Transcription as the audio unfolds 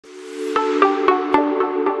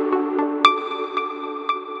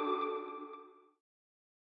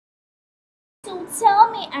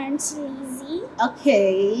Auntie Lizzie.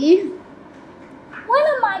 Okay. When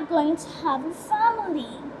am I going to have a family?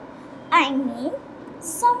 I mean,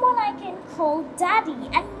 someone I can call Daddy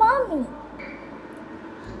and Mommy.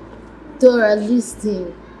 Dora,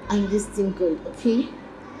 listen and listen good, okay?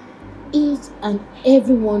 Each and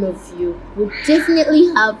every one of you will definitely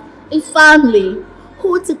have a family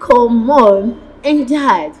who to call mom and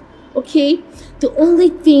dad, okay? The only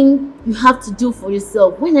thing you have to do for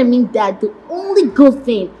yourself, when I mean that, the only good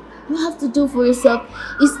thing you have to do for yourself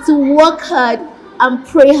is to work hard and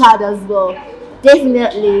pray hard as well.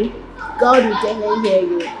 Definitely, God will definitely hear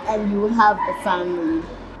you and you will have a family.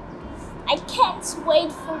 I can't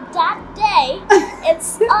wait for that day.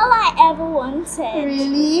 It's all I ever wanted.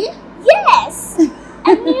 Really? Yes!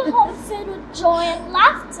 A new home filled with joy and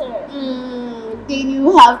laughter. Then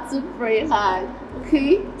you have to pray hard,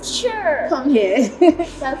 okay? Sure. Come here.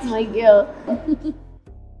 That's my girl.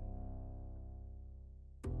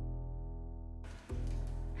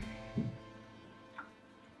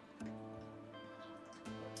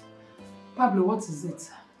 Pablo, what is it?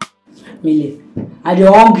 Mile, I dey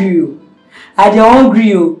hungry you. I dey hungry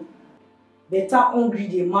you. Better hungry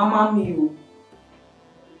the mama me you.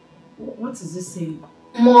 What is this saying?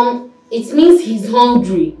 Mom, it means he's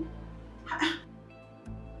hungry.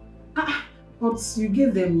 But you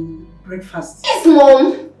gave them breakfast. Yes,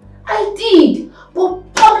 Mom. I did.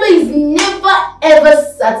 But Pablo is never ever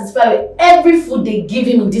satisfied with every food they give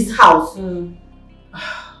him in this house.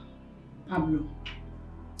 Pablo,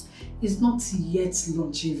 it's not yet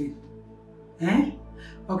lunch even. Eh?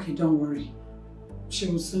 Okay, don't worry. She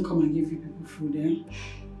will soon come and give you people food, eh?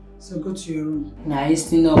 So go to your room. Nah,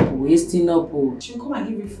 hasting up, wasting up. She'll come and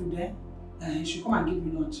give you food, eh? She'll come and give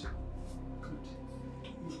you lunch. Good.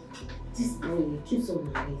 This boy keeps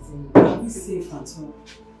on amazing. Are we safe at all?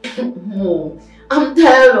 Mom, I'm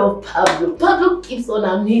tired of Pablo. Pablo keeps on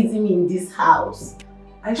amazing me in this house.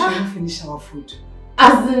 I shouldn't finish our food.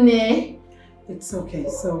 As in, It's okay,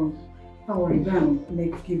 so don't worry, go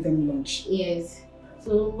and give them lunch. yes.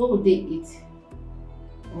 So what would they eat?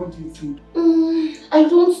 What do you think? I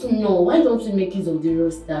don't know. Why don't we make use of the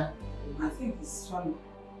roster? I think it's swallow.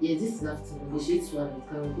 Yeah, this is afternoon. They should swallow.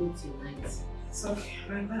 Can we go tonight? It's okay.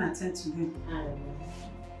 I'm going to attend to them.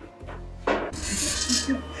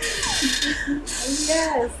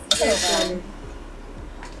 Yes, darling.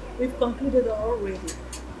 We've concluded already.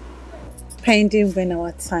 Pending when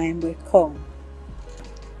our time will come.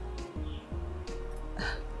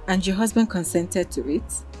 And your husband consented to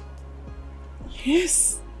it?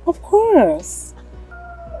 Yes, of course.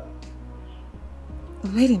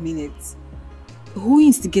 Wait a minute. Who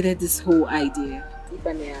instigated this whole idea, if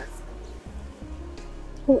I may ask?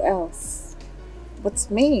 Who else? But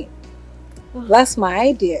me. That's my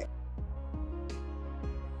idea.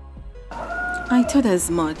 I thought as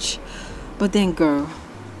much. But then, girl,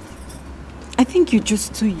 I think you're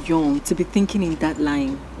just too young to be thinking in that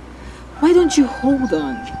line. Why don't you hold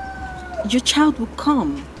on? Your child will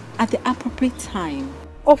come at the appropriate time.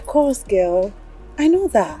 Of course, girl. I know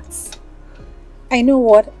that. I know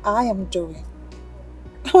what I am doing.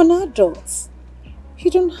 I'm an adult.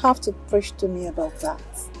 You don't have to preach to me about that.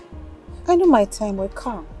 I know my time will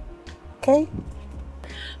come. Okay?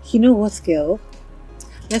 You know what, girl?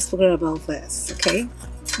 Let's forget about this, okay?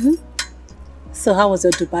 So how was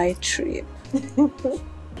your Dubai trip?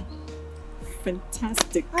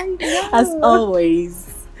 Fantastic. As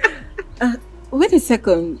always. Wait a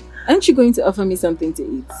second. Aren't you going to offer me something to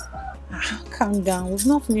eat? Calm down. We've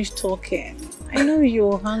not finished talking. I know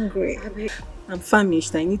you're hungry. I'm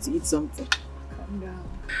famished. I need to eat something. Calm down.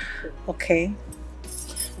 Okay.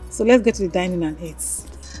 So let's get to the dining and eat.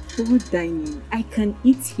 Food dining. I can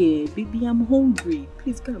eat here. Baby, I'm hungry.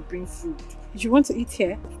 Please go and bring food. You want to eat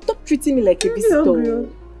here? Stop treating me like a visitor.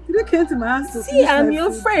 You don't come to my house to See, I'm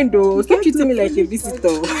your friend though. Stop treating me like a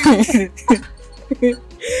visitor.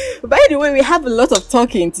 By the way, we have a lot of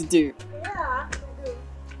talking to do. Yeah, I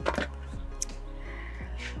do.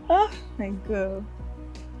 Oh my God.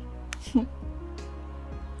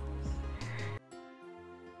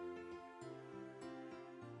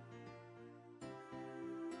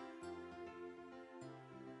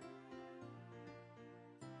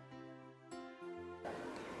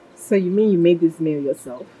 So you mean you made this meal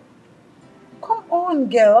yourself? Come on,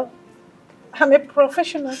 girl. I'm a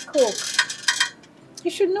professional cook. You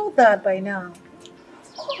should know that by now.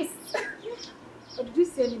 Of course. But did you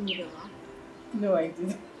see any meal? No, I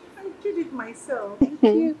didn't. I did it myself. Thank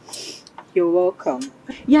you. You're welcome.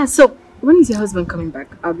 Yeah, so when is your husband coming back?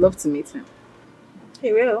 I'd love to meet him.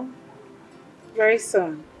 He will. Very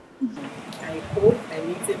soon. I hope I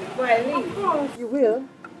meet him before I leave. Of course, you will.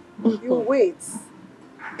 You wait.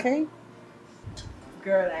 Okay?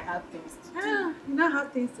 Girl, I have things to do. Ah, you now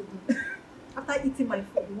have things to do. After eating my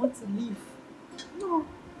food, you want to leave. No,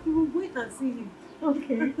 you will wait and see him.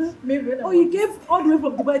 Okay. Maybe when Oh, you came all the way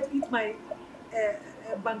from Dubai to eat my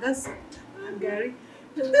bangas and gari.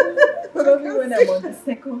 Probably when I'm on the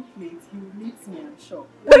second plate, he will meet me, I'm sure.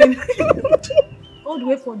 All the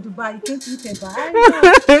way from Dubai, you came to eat a bar.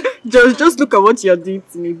 Just look at what you're doing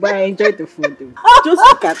to me, but I enjoyed the food though. Just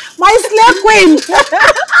look at My slave queen!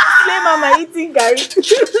 Slay mama eating Gary.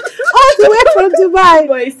 All the way from Dubai.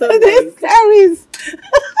 Boy, so This series.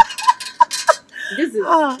 This is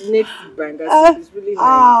next banger. It's really nice.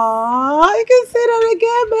 Aww, you can say that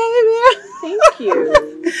again, baby. Thank you.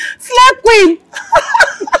 Slave queen.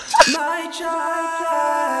 My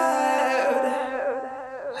child,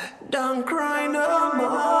 don't cry no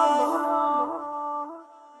more.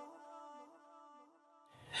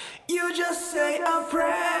 You just say a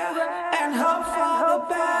prayer and hope for the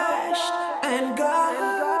best, and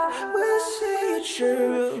God will see it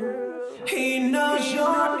through. He knows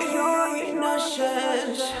your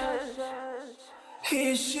innocence.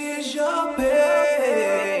 He sees your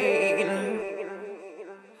pain.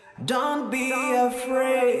 Don't be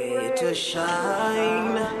afraid to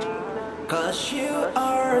shine, 'cause you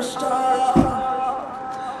are a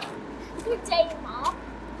star. Good day, Mom.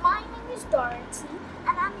 My name is Dorothy,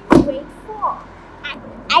 and I'm in grade 4.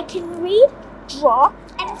 I can read, draw,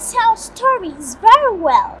 and tell stories very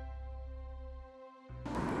well.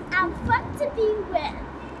 I'm fun to be with.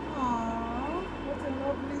 Aww, what a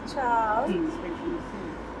lovely child.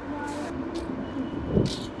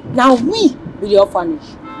 Now we be the orphanage.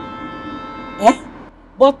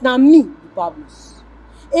 But now me, the Pablos.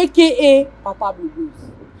 AKA Papa Blues.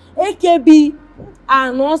 AKB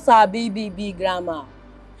Anosa BBB Grammar.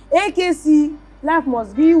 AKC Life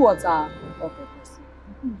Must Be Water or Purpose.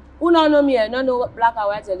 Who don't know me, I don't know black and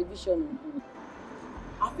white television.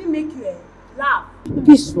 I feel make you laugh.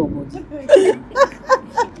 Peace for body.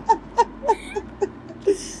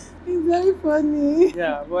 It's very funny.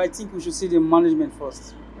 Yeah, but I think we should see the management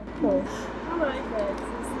first. Alright, guys.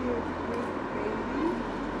 See you, baby.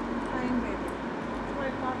 Fine, baby. My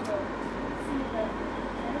papa. See you later.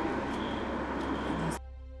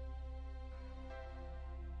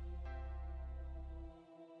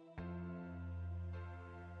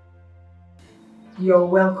 You're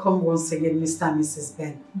welcome once again, Mr. and Mrs.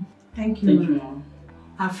 Ben. Thank you. Thank you, Mom.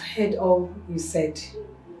 I've heard all you said,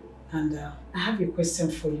 and I have a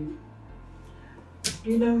question for you.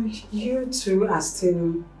 You know, you two are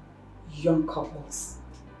still young couples,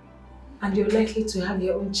 and you're likely to have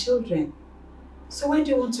your own children. So why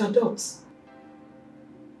do you want to adopt?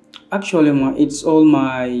 Actually, Ma, it's all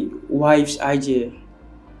my wife's idea.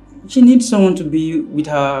 She needs someone to be with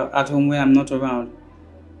her at home when I'm not around.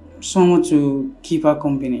 Someone to keep her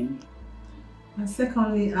company. And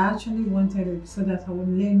secondly, I actually wanted it so that I would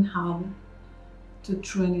learn how to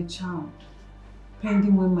train a child,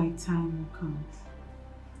 pending when my time will come.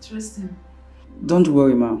 Interesting. Don't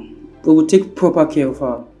worry, Ma. We will take proper care of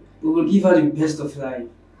her. We will give her the best of life.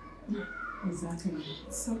 Exactly.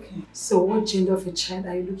 It's okay. So what gender of a child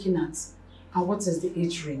are you looking at? And what is the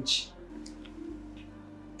age range?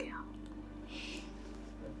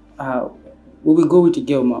 We will go with the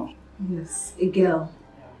girl, Ma. Yes, a girl.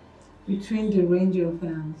 Between the range of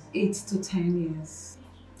 8 to 10 years.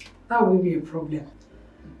 That will be a problem.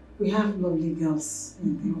 We have lovely girls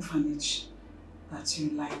in the orphanage that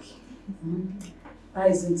you like. That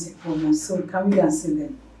isn't a problem. So can we go and see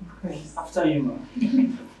them? Okay. After you, Ma.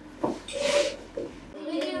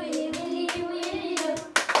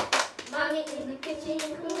 Mommy in the kitchen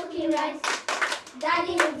cooking rice.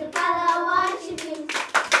 Daddy in the parlor washing things.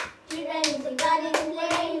 Children in the garden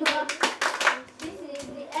playing ball. This is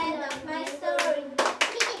the end of my story.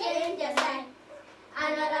 Change your side.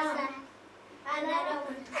 Another side. Another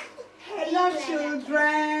one. Hello,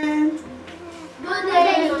 children. Good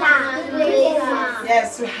day, ma'am. Good day, ma'am.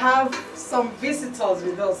 Yes, we have some visitors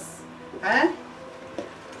with us. Eh?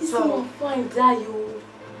 This one fine, die you.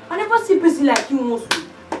 I never see person like you mostly.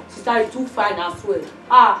 Sister, you too fine, I swear.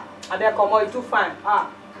 I beg come on, you too fine.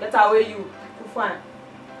 Get away you. Too fine.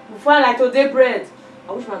 You fine like today bread.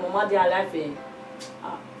 I wish my mama dey alive.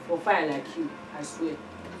 For fine like you, I swear.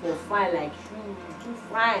 For fine like you too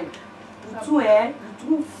fine. You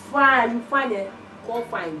too fine. You fine, Go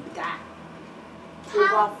fine, die.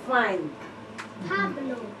 Over fine.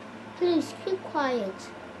 Pablo, please keep quiet.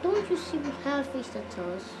 Don't you see we have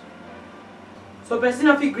visitors? So person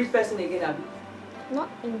no fit greet person again, abi? Not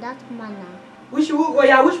in that manner. Which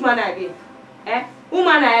manner again? Who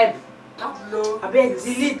manner help? Pablo I beg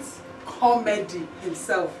delete. comedy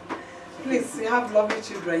himself. Please, you have lovely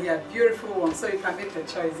children here, beautiful ones, so you can make a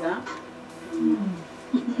choice, huh?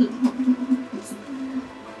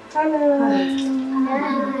 Hello.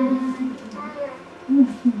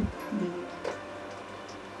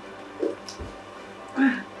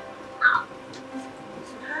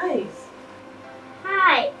 Hi.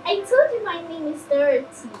 Hi. I told you my name is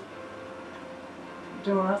Dorothy.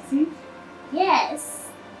 Dorothy? Yes.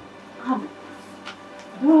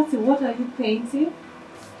 Dorothy, what are you painting?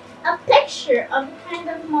 A picture of the kind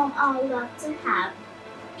of mom I would love to have.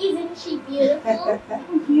 Isn't she beautiful?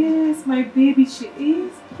 Oh, yes, my baby, she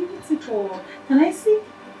is beautiful. Can I see?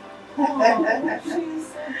 Oh, she's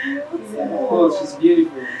so beautiful. Oh, she's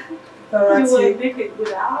beautiful. You will make a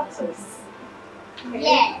good actress.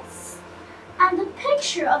 Yes. And the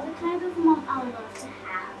picture of the kind of mom I would love to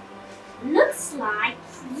have looks like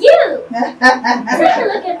you. Take a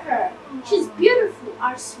look at her. She's beautiful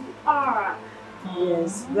as you are.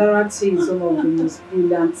 Yes, Dorothy is one of the most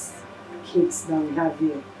brilliant kids that we have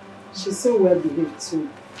here. She's so well behaved too.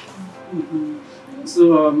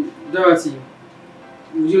 So, Dorothy,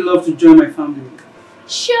 would you love to join my family?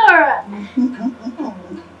 Sure.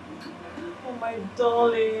 Oh, my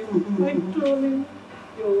darling. My darling.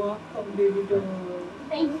 You're welcome, baby doll.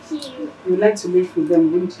 Thank you. You'd like to live with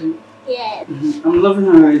them, wouldn't you? Yes. I'm loving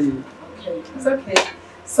her already. Okay, it's okay.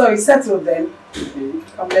 So you settled then. Okay.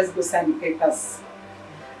 Come, let's go sign the papers.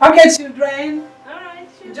 Okay, children. Alright,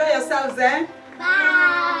 Enjoy yourselves, eh?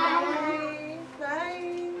 Bye.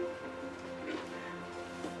 Bye.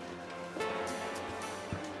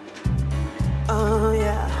 Oh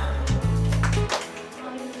yeah.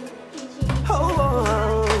 Oh,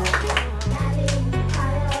 oh,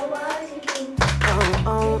 oh,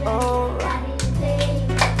 oh, oh.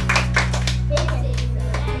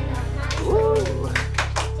 Ooh.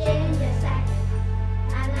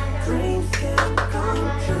 Dreams can come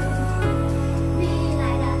true.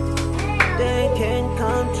 They can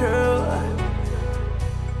come true.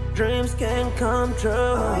 Dreams can come true.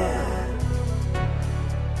 Oh yeah.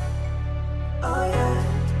 Oh yeah.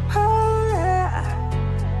 Oh yeah.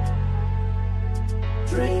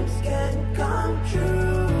 Dreams can come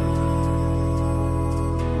true.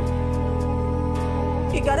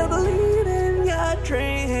 You gotta believe in your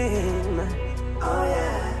dream. Oh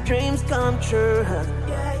yeah. Dreams come true. Yeah,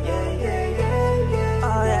 yeah, yeah, yeah, yeah.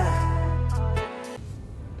 Oh yeah.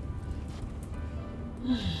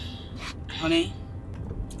 Honey,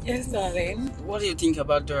 Yes, darling. what do you think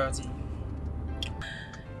about Dorothy?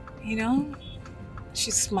 You know,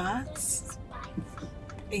 she's smart,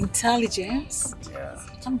 intelligent,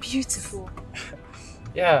 and beautiful.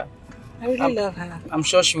 Yeah, I really love her. I'm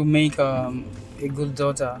sure she will make a good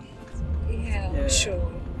daughter. Yeah,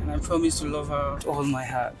 sure. And I promise to love her with all my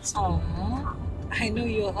heart. Aww, I know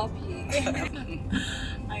you're happy.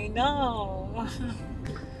 I know.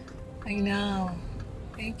 I know.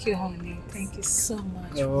 Thank you, honey. Thank you so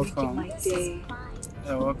much You're for making welcome. my day.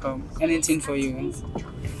 You're welcome. Anything for you.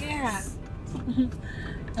 Yeah.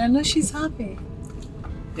 I know she's happy.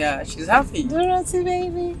 Yeah, she's happy. Dorothy,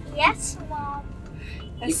 baby. Yes, Mom.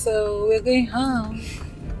 And so we're going home.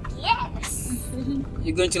 Yes.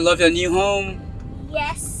 You're going to love your new home.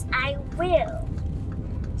 Yes, I will.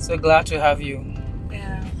 So glad to have you.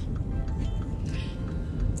 Yeah.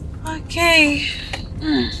 Okay.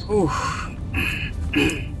 Ooh.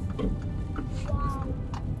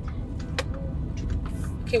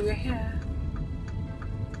 Okay, we're here.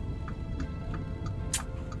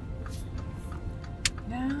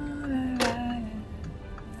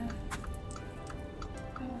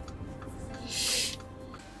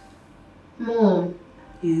 Mom,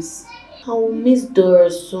 Yes. I will miss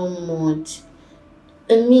Dora so much.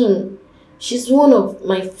 I mean, she's one of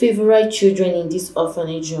my favorite children in this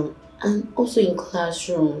orphanage home and also in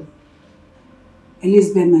classroom.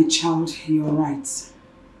 Elizabeth, my child, you're right.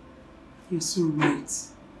 You're so right.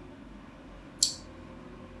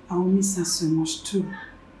 I will miss her so much too.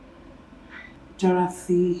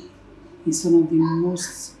 Dorothy is one of the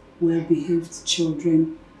most well-behaved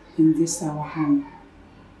children in this our home.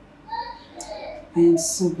 I am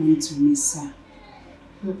so going to miss her.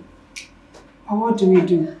 But what do we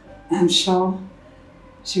do? I'm sure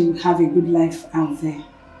she will have a good life out there.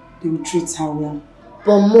 They will treat her well.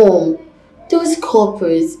 But Mom, those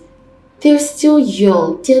couples, they're still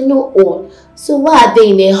young, they're not old. So why are they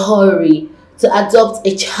in a hurry to adopt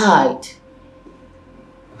a child?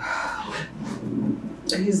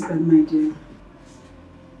 Elizabeth, my dear,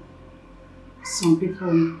 some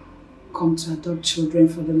people come to adopt children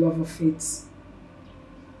for the love of it.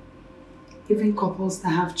 Even couples that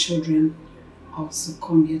have children also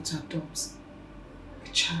come here to adopt a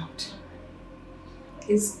child.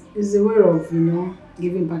 It's a way of,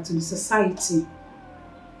 giving back to the society.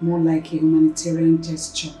 More like a humanitarian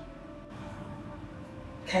gesture.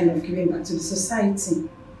 Kind of giving back to the society.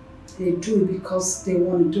 They do it because they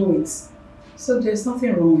want to do it. So there's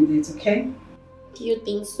nothing wrong with it, okay? Do you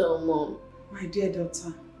think so, Mom? My dear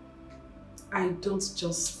daughter, I don't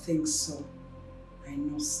just think so. I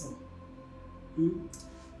know so.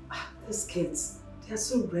 These kids, they are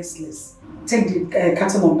so restless. Take the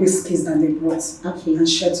carton of biscuits that they brought and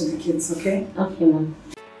share to the kids, okay? Okay, Mom.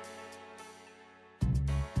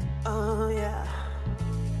 Oh yeah.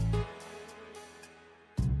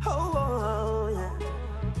 Oh yeah.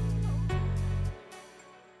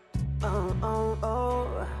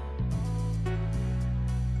 Oh.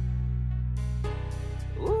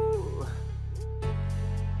 Ooh.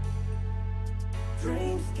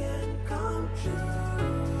 Dreams can come true.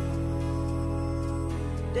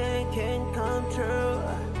 They can come true.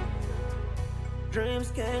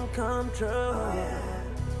 Dreams can come true. Oh yeah.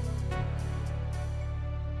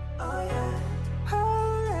 Oh yeah.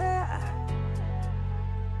 Oh yeah.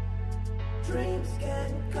 Dreams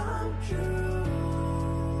can come true.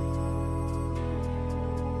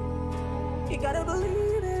 You gotta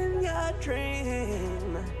believe in your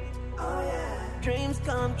dream. Oh yeah. Dreams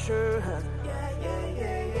come true. Yeah.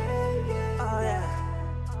 Oh yeah.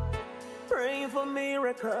 Praying for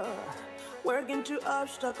miracle, working through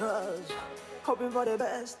obstacles, hoping for the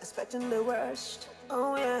best, expecting the worst.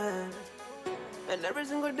 Oh yeah. And every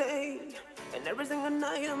single day, and every single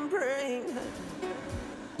night I'm praying.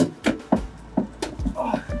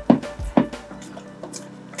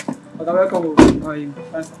 Okay, welcome. How are you?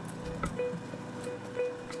 Fine.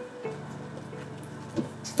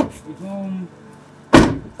 We're home.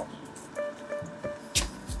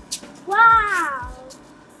 Wow!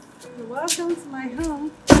 You're welcome to my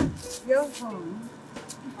home. Your home.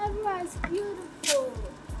 Everyone's beautiful.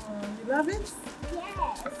 You love it?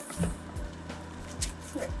 Yes.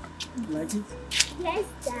 You like it? Yes,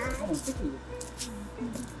 Dad. Come on, take a look.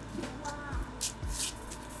 Wow.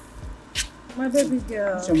 My baby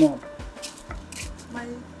girl. It's your mom. My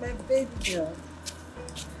baby girl.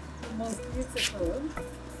 Most beautiful.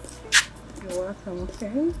 You're welcome,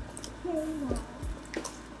 okay? Okay, Mom.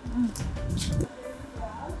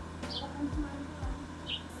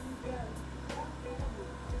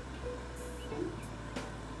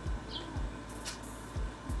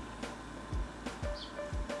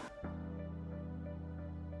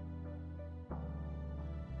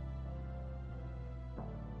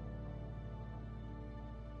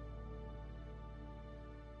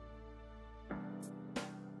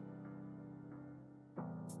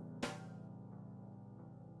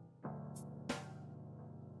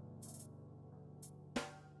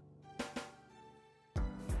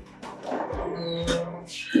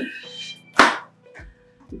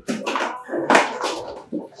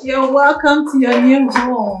 You're welcome to your new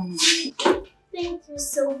home. Thank you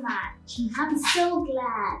so much. I'm so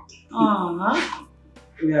glad. Aww.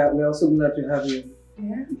 We're also glad to have you.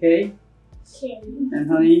 Yeah. Okay? Okay. And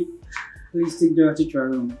honey, please take Dorothy to her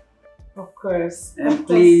room. Of course. And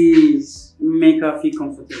please make her feel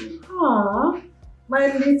comfortable. Aww. My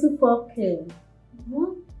little puppy.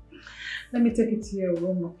 Let me take it to your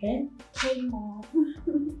room, okay? Okay, Mom.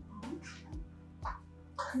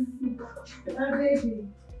 My baby.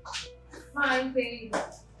 My baby.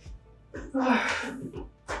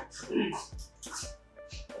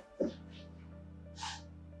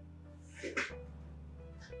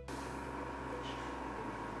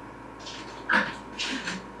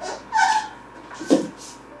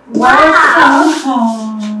 Welcome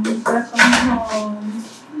home. Welcome home.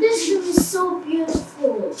 This room is so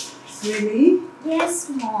beautiful. Really? Yes,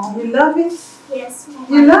 Mom. You love it? Yes, Mom.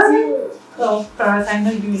 You love I it? do. Of course, I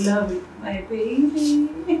know you love it, my baby.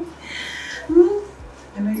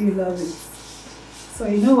 I know you love it. So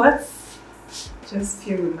you know what? Just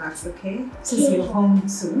feel relaxed, okay? This is your home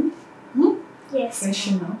too. Yes.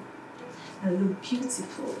 Freshen up and look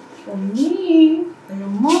beautiful for me, for your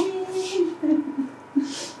mommy.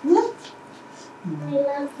 I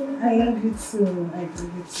love you. I love you too. I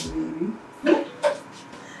love you too, baby.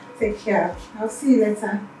 Take care. I'll see you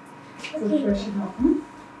later. So freshen up.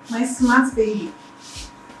 My smart baby.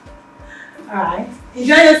 Alright.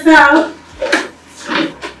 Enjoy yourself.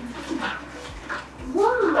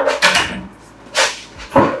 Wow.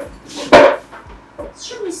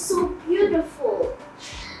 This room is so beautiful.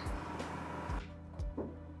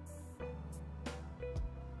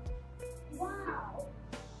 Wow.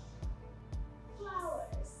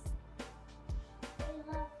 Flowers. I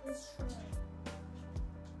love this room.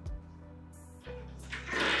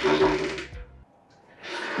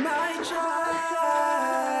 My child.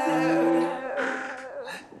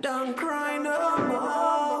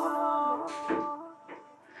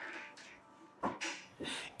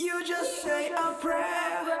 You just say a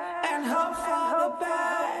prayer and hope for the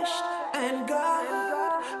best, and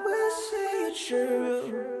God will see it true.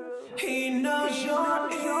 He knows your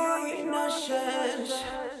innocence.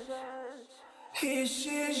 He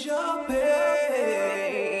sees your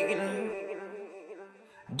pain.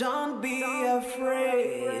 Don't be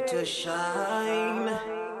afraid to shine,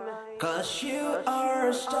 'cause you are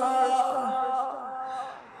a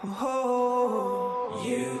star. Oh,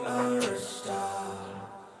 you are a star.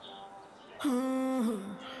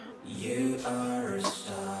 You are a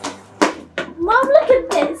star. Mom, look at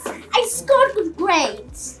this. I scored good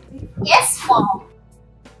grades. Yes, Mom.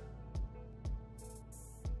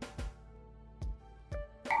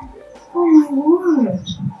 Oh my word.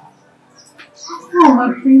 Oh,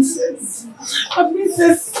 my princess. My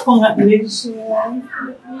princess. Congratulations.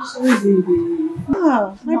 Congratulations, baby.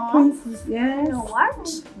 Ah, my Mom, princess, yes. You know what?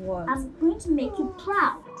 What? I'm going to make you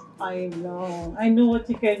proud. I know. I know what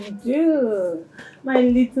you can do. My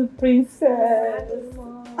little princess.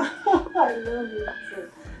 I love you too.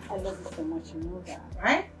 I love you so much, you know that,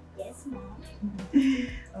 right? Yes, Mom.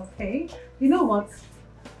 Okay. You know what?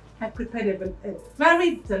 I prepared a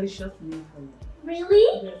very delicious meal for you.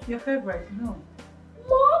 Really? Yes, your favorite, no.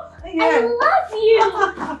 Mom, Yes. I love you.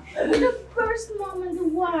 You're the first mom in the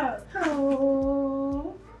world.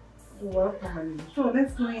 Oh. You're welcome. So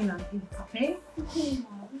let's go in and eat, okay? Okay,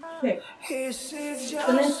 Mom. Okay. So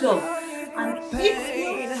let's go. And it's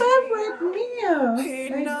your favorite meal.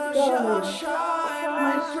 My darling.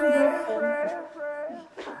 My sugar.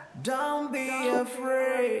 Don't be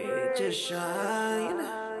afraid to shine,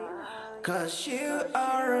 'cause you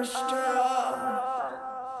are a star.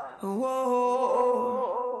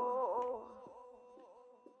 Whoa.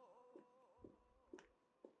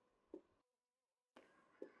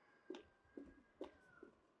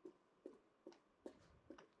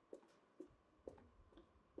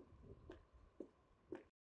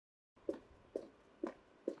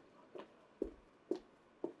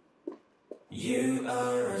 You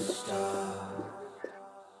are a star.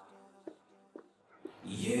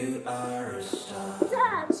 You are a star.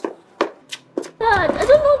 Dad! Dad, I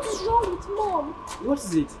don't know what is wrong with Mom. What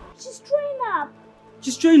is it? She's throwing up.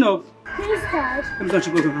 She's throwing up. Please, Dad. Let me go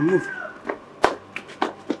check over and move.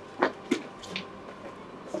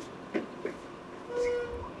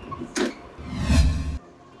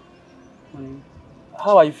 Honey,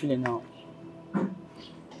 how are you feeling now?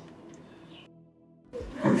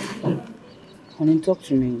 Honey, talk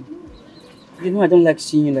to me. You know I don't like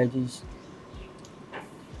seeing you like this.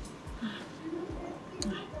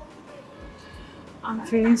 I'm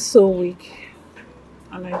feeling so weak.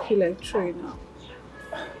 And I feel like throwing up.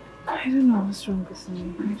 I don't know what's wrong with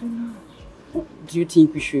me. I don't know. Do you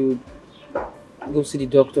think we should go see the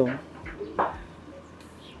doctor?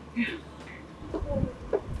 Yeah.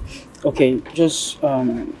 Okay, just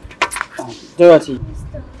Dorothy.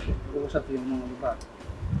 What's up to your mom on the back?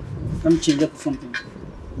 Let me change up for something.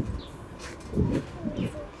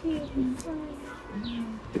 It's okay, you'll be fine.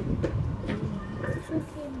 It's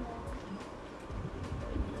okay, Mom.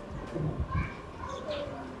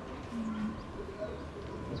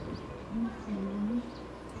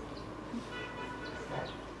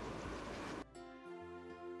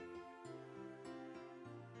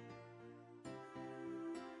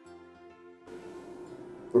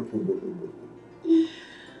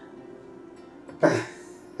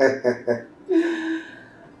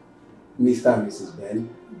 Mr. and Mrs. Ben,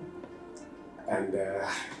 and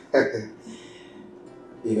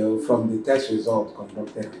you know, from the test result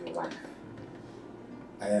conducted on your wife,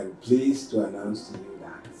 I am pleased to announce to you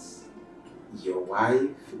that your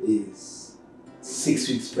wife is 6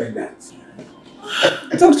 weeks pregnant.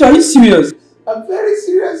 Doctor, are you serious? I'm very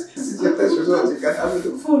serious. This is your test result. You can have a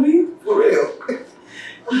look. For real? For real.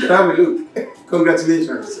 You can have a look.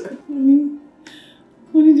 Congratulations.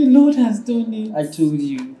 Only the Lord has done it. I told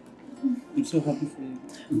you. I'm so happy for you.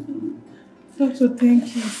 Doctor,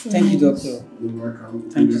 thank you so much. Thank you, doctor. You're welcome.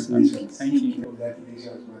 Thank you so much. Thank you.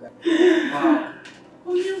 Congratulations, mother. Wow.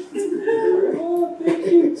 Oh, thank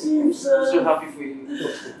you, Jesus. I'm so happy for you.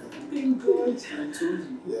 Thank God. I told you.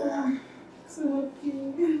 Yeah. So happy.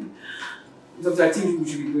 Doctor, I think we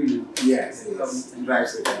should be going now. Yes. Drive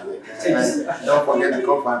safely. Don't forget to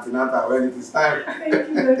come for antenatal when it is time. Thank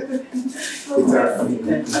you, Doctor.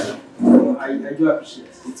 It's alright. I do appreciate it.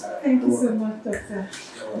 It's alright. Thank you so much, Doctor.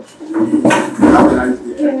 Have a nice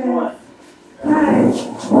day. Yeah. Bye.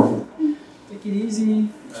 Take it easy.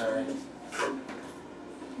 Alright.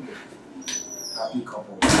 Happy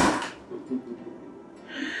couple.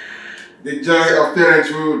 The joy of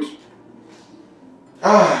parenthood.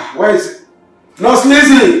 Ah, where is it? Nurse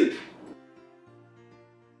Lizzie!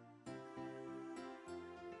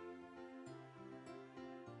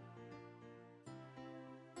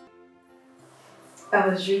 I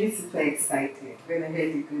was really super excited when I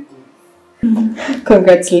heard the good news.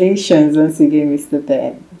 Congratulations once again, Mr.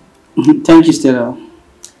 Ben. Thank you, Stella.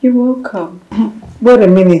 You're welcome. Wait a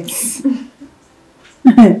minute.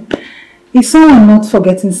 Is someone not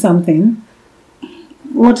forgetting something?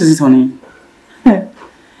 What is it, honey?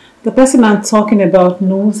 The person I'm talking about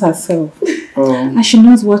knows herself. Oh. And she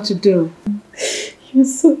knows what to do. You're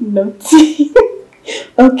so naughty.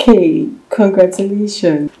 Okay,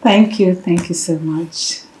 congratulations. Thank you so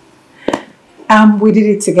much. We did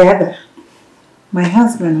it together. My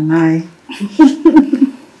husband and I.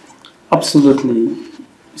 Absolutely.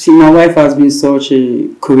 See, my wife has been such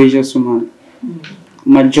a courageous woman.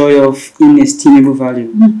 My joy of inestimable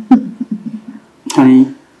value.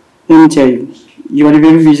 Honey, let me tell you, you are the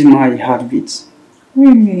very reason my heart beats.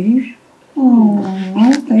 Really? Oh,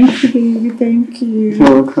 thank you, baby. Thank you.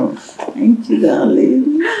 You're welcome. Thank you,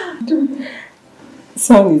 darling.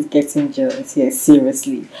 Someone is getting jealous here,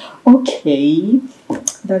 seriously. Okay,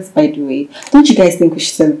 that's by the way. Don't you guys think we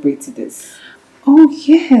should celebrate this? Oh,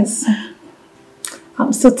 yes.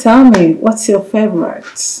 So tell me, what's your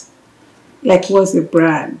favorite? Like, what's the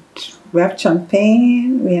brand? We have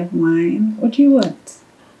champagne, we have wine. What do you want?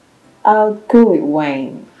 I'll go with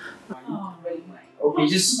wine. Okay,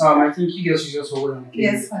 I think you girls should just hold on. Okay?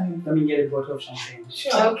 Yes, honey. Let me get a bottle of champagne.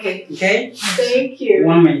 Sure. Okay. Okay? Thank you.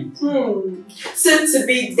 1 minute. Soon to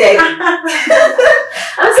be dead.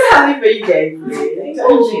 I'm so happy for you guys. Thank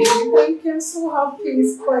you. I'm so happy.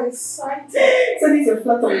 It's quite exciting. So these are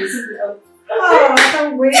flat on this. Oh, I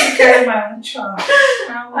can't wait to carry my own child.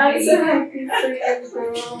 I'm so happy for you,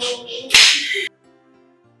 girl.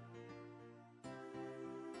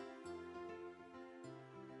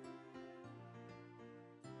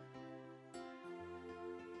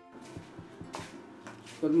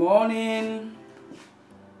 Good morning.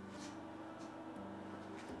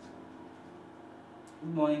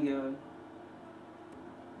 Good morning, girl.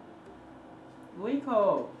 Wake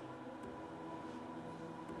up.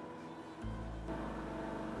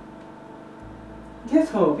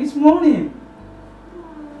 Get up. It's morning.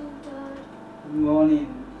 Dad. Good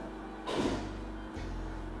morning.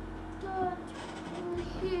 Dad, you're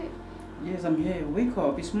here. Yes, I'm here. Wake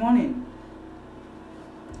up. It's morning.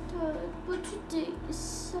 Dad, but today is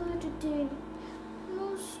Saturday.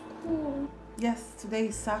 No school. Yes, today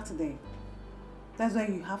is Saturday. That's why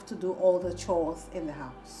you have to do all the chores in the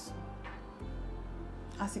house.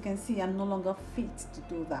 As you can see, I'm no longer fit to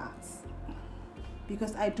do that.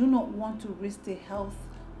 Because I do not want to risk the health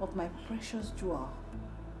of my precious jewel.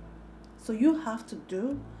 So you have to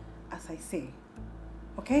do as I say.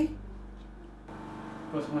 Okay?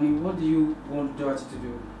 But honey, what do you want Dorothy to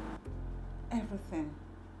do? Everything.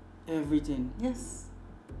 Everything. Yes.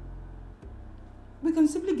 We can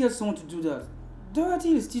simply get someone to do that.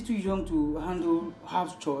 Dorothy is still too young to handle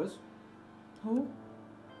house chores. Who?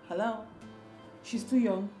 Hello? She's too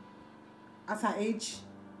young. At her age,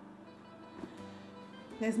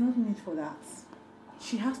 there's no need for that.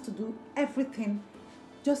 She has to do everything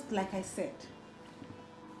just like I said.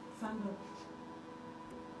 Stand up.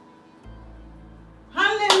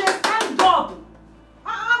 Hanley, stand up!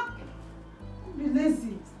 Don't be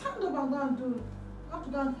lazy. Stand up and go and do it. I have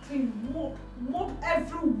to go and clean, mop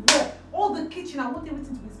everywhere. All the kitchen, I want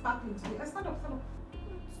everything to be sparkling today. Stand up, stand up.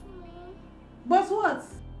 It's me. But what?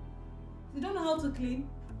 You don't know how to clean?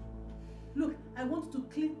 Look, I want to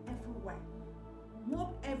clean everywhere.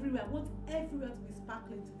 Mop everywhere. I want everywhere to be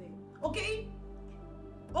sparkling today. Okay?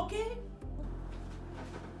 Okay?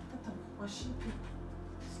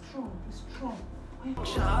 Strong, be strong.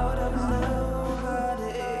 Child of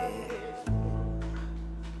nobody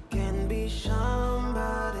can be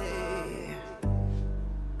somebody.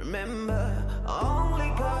 Remember,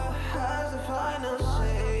 only God has the final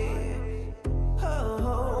say.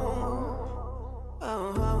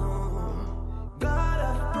 God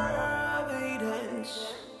of providence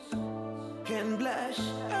can bless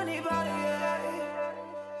anybody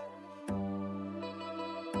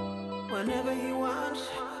whenever He wants,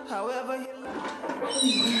 however He likes.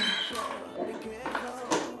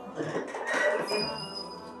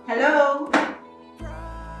 Hello?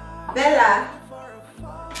 Bella?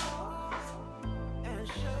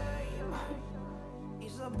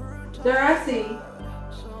 Dorothy?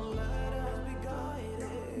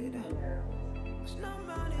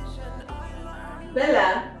 Bella?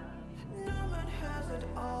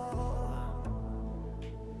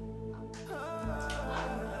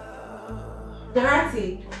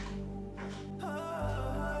 Dorothy?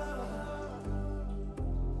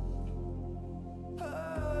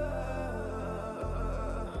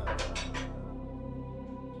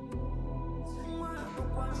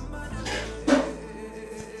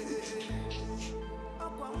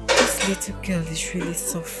 little girl is really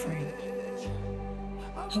suffering.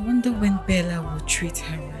 I wonder when Bella will treat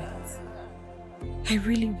her right. I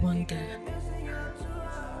really wonder.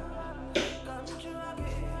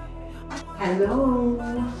 Hello.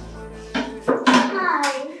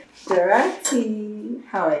 Hi. Dorothy,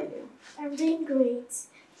 how are you? I'm doing great.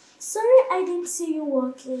 Sorry I didn't see you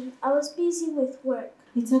walking. I was busy with work.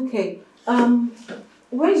 It's okay.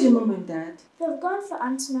 Where's your mom and dad? They've gone for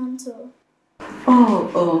antenatal.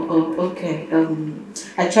 Oh, okay.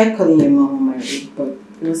 I tried calling your mom already, but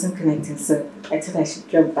it wasn't connecting, so I thought I should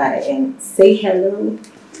drop by and say hello.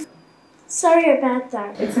 Sorry about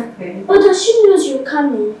that. It's okay. Oh, does she know you're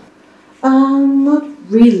coming? Not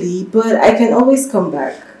really, but I can always come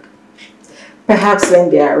back. Perhaps when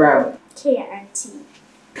they're around. Okay, Auntie.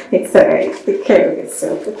 It's alright. Take care of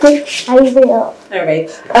yourself, okay? I will.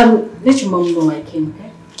 Alright. Let your mom know I came,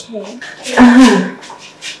 okay? Okay.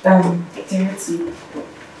 Dorothy.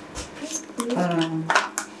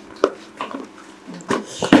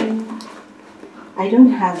 I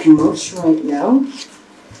don't have much right now.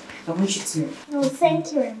 I want you to. No,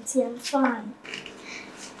 thank you, Auntie. I'm fine.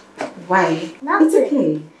 Why? Nothing. It's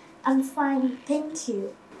okay. I'm fine. Thank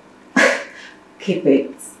you. Keep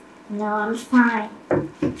it. No, I'm fine.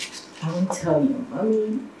 I won't tell you,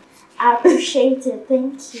 Mommy. I appreciate it.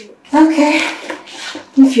 Thank you. Okay.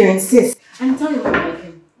 If you insist. I'm telling you, I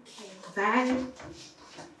can. Bye.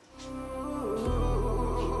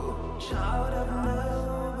 Child of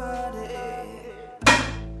nobody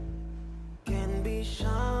can be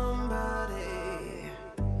somebody.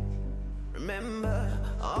 Remember,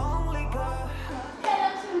 only God.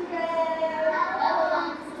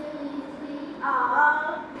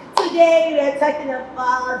 Today we're talking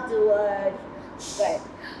about the word God.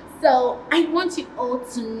 So I want you all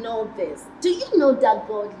to know this. Do you know that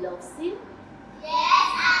God loves you?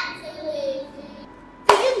 Yes, absolutely.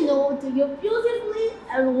 Do you know that you're beautifully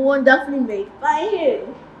and wonderfully made by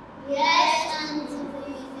Him? Yes,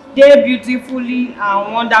 absolutely. They're beautifully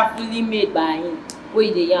and wonderfully made by him.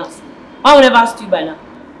 Wait the yams. I will never steal by now.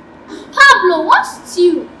 Pablo, what's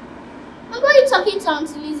you? Why are you talking to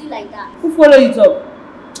Auntie Lizzie like that? Who follow you talk?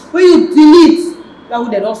 When you delete, that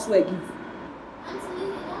would they don't swear give. Auntie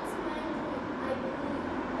Lizzie, don't mind me. I believe.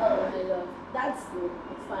 Oh my love, that's good.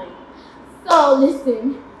 It's fine. So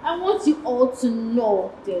listen, I want you all to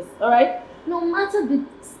know this, alright? No matter the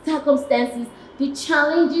circumstances, the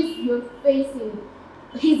challenges you're facing,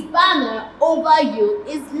 His banner over you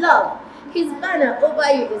is love. His banner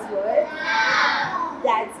over you is what?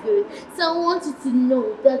 That's good. So I want you to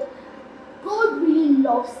know that God really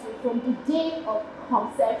loves you from the day of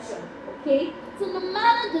conception, okay? So no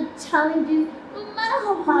matter the challenges, no matter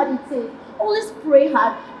how hard it is, always pray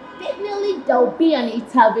hard. Definitely there will be an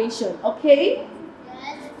intervention, okay?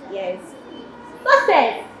 Yes.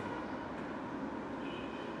 Perfect.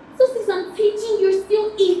 So since I'm teaching, you're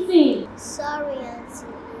still eating. Sorry, Auntie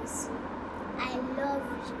Lizzie. I love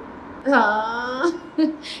you. Ah,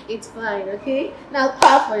 it's fine, okay? Now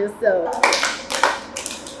clap for yourself.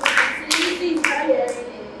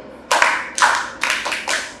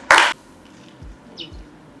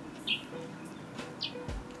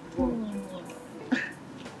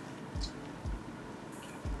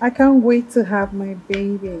 I can't wait to have my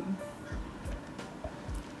baby.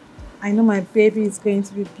 I know my baby is going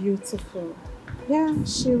to be beautiful. Yeah,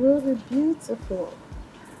 she will be beautiful.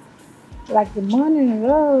 Like the morning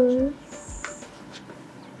rose.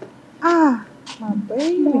 Ah, my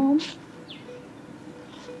baby. Mom,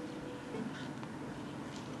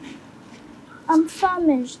 I'm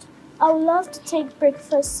famished. I would love to take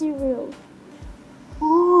breakfast cereal.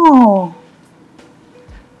 Oh,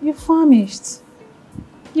 you're famished.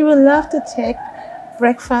 You would love to take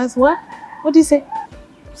breakfast. What? What do you say?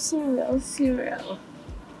 Cereal. Cereal.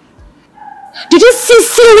 Did you see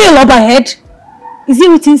cereal up ahead? Is he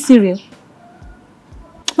eating cereal?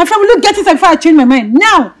 My friend, will you get it before I change my mind?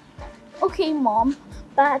 Now! Okay, Mom.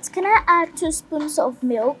 But can I add 2 spoons of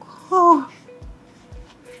milk? Oh.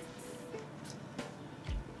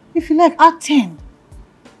 If you like, add 10.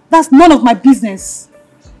 That's none of my business.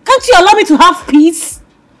 Can't you allow me to have peace?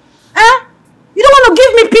 Eh? You don't want to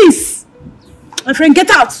give me peace. My friend, get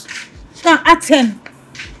out. Now add 10.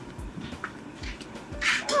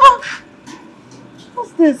 Oh.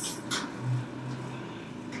 What's this?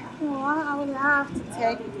 No, I will have to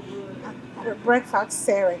take a breakfast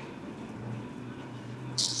cereal.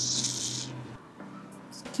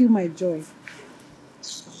 Kill my joy.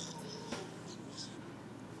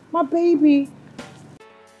 My baby.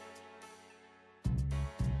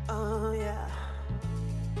 Oh yeah.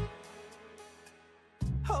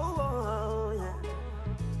 Oh yeah.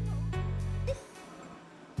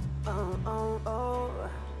 Oh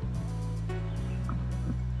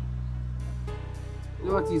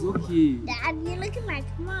Dorothy, it's okay. Dad, you're looking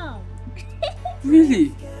like mom.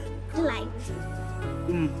 Really? Like?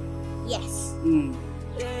 Mm. Yes. Mm.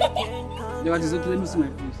 Dorothy, it's okay. Let me see my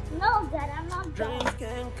face. No, Dad, I'm not done.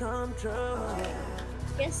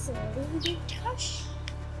 Just a little touch.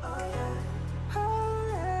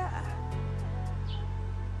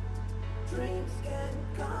 Dreams can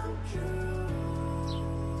come true.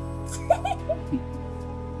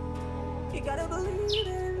 You gotta believe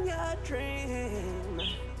in your dream.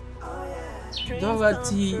 Oh yeah.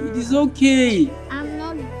 Dorothy, it is okay. I'm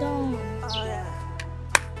not done. Oh yeah.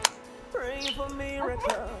 Praying for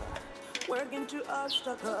miracle. Working through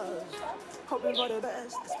obstacles. Hoping for the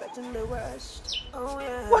best, expecting the worst. Oh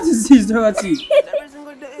yeah. What is this, Dorothy? Every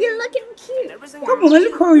single day. You're looking cute. Come on, I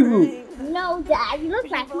look horrible. No, Dad, you look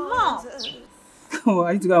like mom. Come on,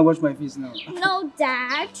 I need to go and wash my face now. No,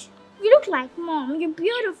 Dad. You look like mom. You're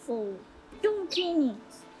beautiful. Don't clean it.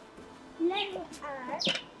 Let me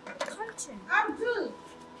add content. Abdul!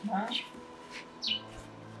 Huh?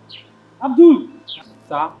 Abdul!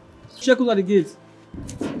 Sir? Check out the gate.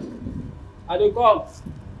 I don't come.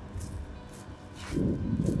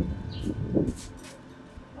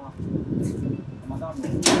 Madam.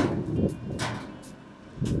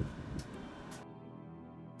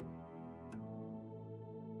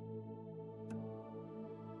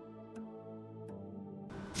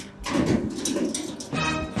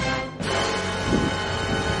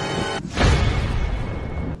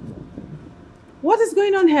 What is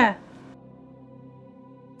going on here?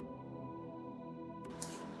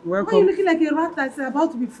 Welcome. Why are you looking like a rat that's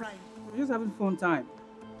about to be fried? We're just having fun time.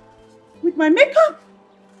 With my makeup?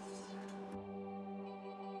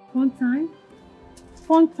 Fun time?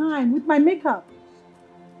 Fun time with my makeup?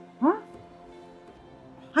 Huh?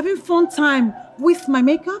 Having fun time with my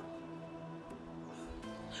makeup?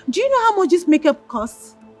 Do you know how much this makeup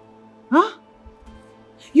costs? Huh?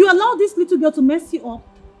 You allow this little girl to mess you up?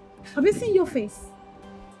 Have you seen your face?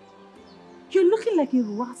 You're looking like a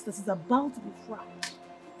rat that is about to be fried.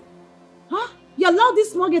 Huh? You allow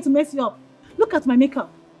this small girl to mess you up. Look at my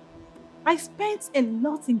makeup. I spent a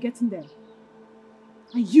lot in getting them.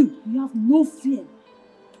 And you have no fear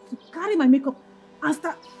to carry my makeup and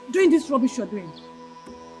start doing this rubbish you're doing.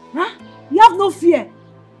 Huh? You have no fear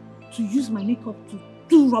to use my makeup to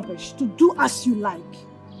do rubbish, to do as you like.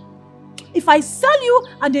 If I sell you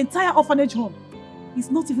and the entire orphanage home, it's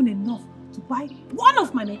not even enough to buy one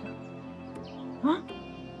of my makeup. Huh?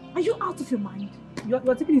 Are you out of your mind? You're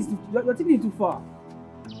taking it too far.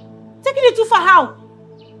 Taking it too far how?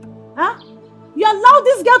 Huh? You allow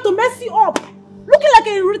this girl to mess you up, looking like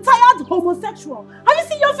a retired homosexual. Have you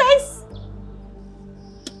seen your face?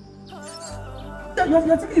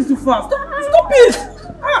 You're taking it too far. Stop it!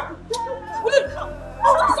 Ah.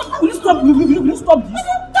 Will you stop? Will you stop this?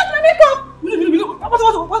 Touch my makeup!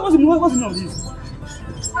 What's the meaning of this?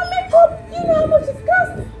 My makeup! You know how much it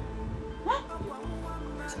costs? Huh?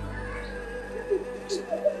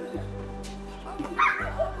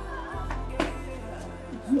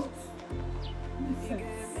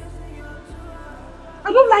 I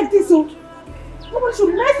don't like this, so nobody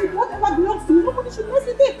should mess with whatever belongs to me. Nobody should mess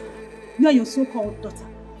with it. You and your so-called daughter.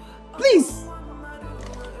 Please!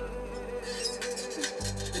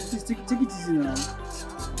 Please take it easy now.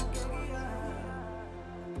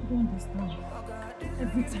 I don't understand.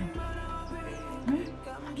 Every time. Huh?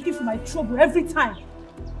 I'm looking for my trouble every time.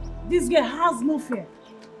 This girl has no fear.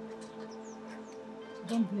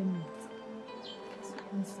 Don't blame me. It's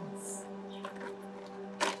nonsense.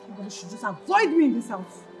 Nobody should just avoid me in this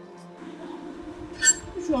house.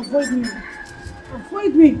 You should avoid me.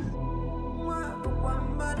 Avoid me.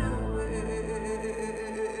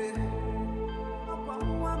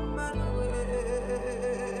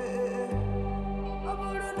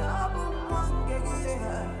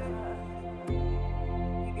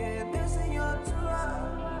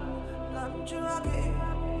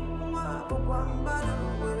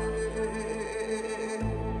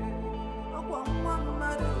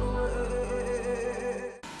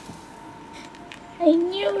 I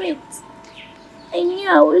knew it. I knew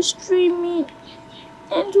I was dreaming.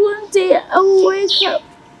 And one day I will wake up.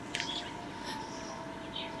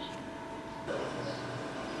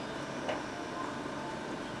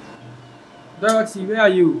 Dorothy, where are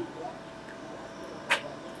you?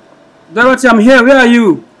 Dorothy, I'm here. Where are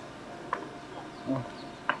you? Oh.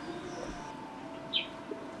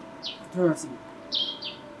 Dorothy.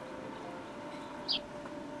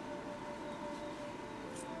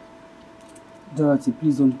 Dorothy,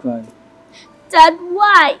 please don't cry. Dad,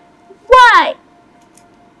 why? Why?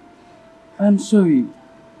 I'm sorry.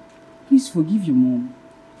 Please forgive your mom.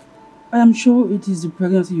 I am sure it is the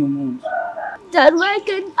pregnancy your mom. Dad, why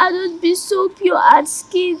can't adults be so pure as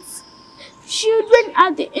kids? Children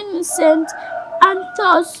are the innocent and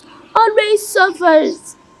thus always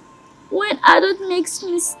suffers. When adults makes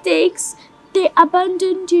mistakes, they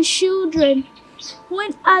abandon their children.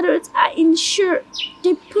 When adults are insured,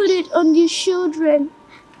 they put it on their children.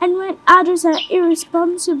 And when adults are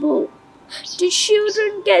irresponsible, the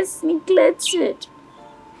children gets neglected.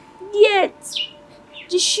 Yet,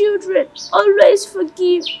 the children always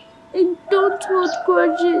forgive and don't hold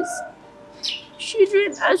grudges.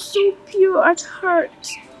 Children are so pure at heart.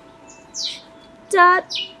 Dad,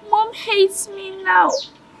 Mom hates me now.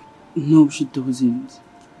 No, she doesn't.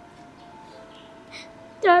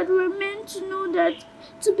 Dad, we're meant to know that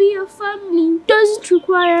to be a family doesn't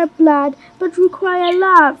require blood, but require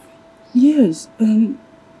love. Yes,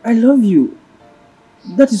 I love you.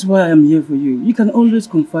 That is why I am here for you. You can always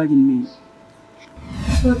confide in me.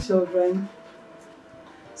 So children,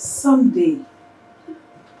 someday,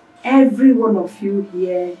 every one of you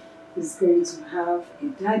here is going to have a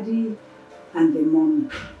daddy and a mommy.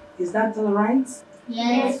 Is that all right?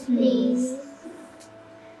 Yes, please.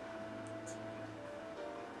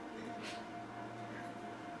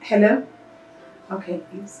 Hello? Okay,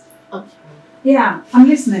 please. Okay. Yeah, I'm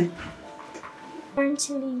listening. Aren't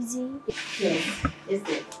you lazy? Yes, is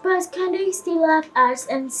it? But can they still love us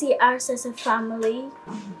and see us as a family?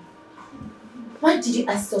 Why did you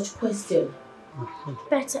ask such question?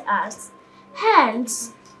 Better ask.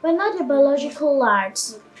 Hence, we're not the biological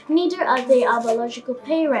lads, neither are they our biological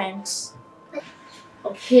parents.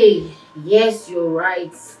 Okay, yes, you're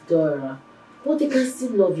right, Dora. But they can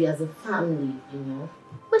still love you as a family, you know.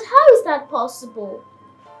 But how is that possible?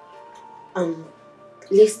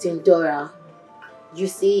 Listen, Dora. You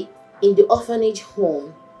see, in the orphanage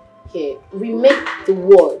home here, we make the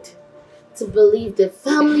world to believe that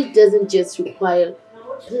family doesn't just require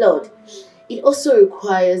blood, it also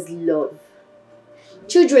requires love.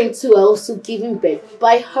 Children too are also given birth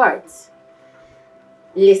by heart.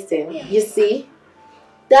 Listen, you see,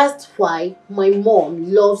 that's why my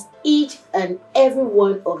mom loves each and every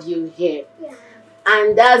one of you here.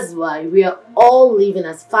 And that's why we are all living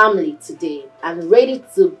as family today and ready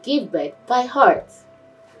to give birth by heart.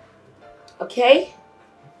 Okay?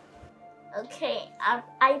 Okay,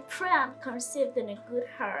 I pray I'm conceived in a good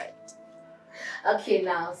heart. Okay,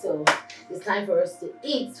 now, so it's time for us to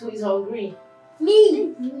eat. Who is hungry?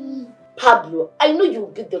 Me. Pablo, I know you'll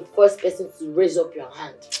be the first person to raise up your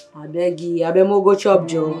hand. I beg you, I beg mo go chop,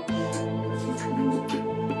 Joe.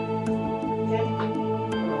 Okay?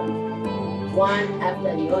 One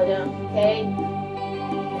after the other, okay?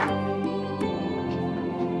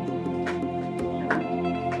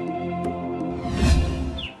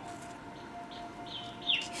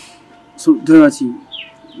 So, Dorothy,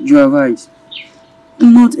 you are right.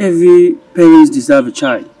 Not every parent deserves a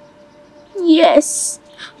child. Yes,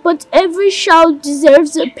 but every child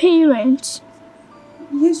deserves a parent.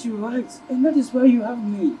 Yes, you're right. And that is why you have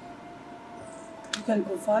me. You can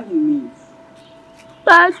confide in me.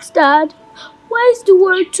 But Dad, why is the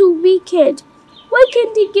world too wicked? Why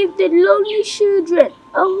can't they give the lonely children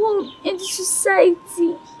a home in the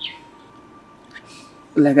society?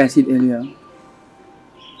 Like I said earlier,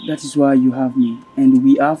 that is why you have me. And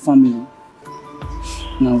we are family.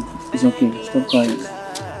 Now, it's okay. Stop crying.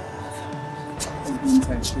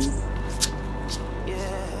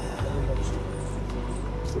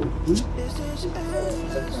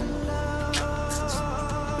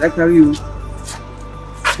 Like how you?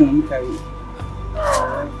 Let me carry you.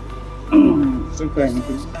 Stop crying,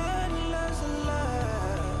 okay?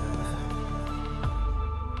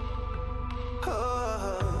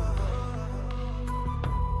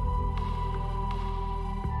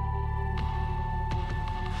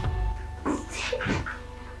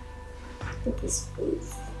 Look at his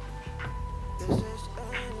face.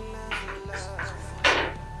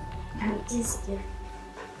 And this girl.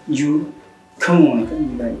 You? Come on, I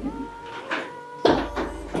can't be like you.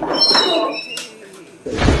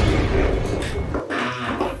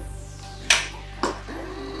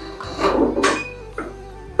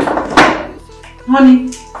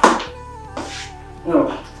 Honey.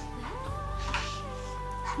 Oh.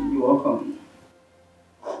 You're welcome.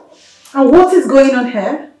 And what is going on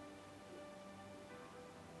here?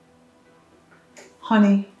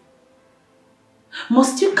 Honey,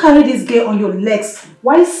 must you carry this girl on your legs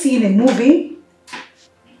while seeing a movie?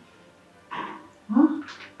 Huh?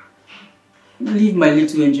 Leave my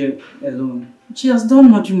little angel alone. She has done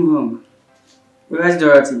nothing wrong. Where's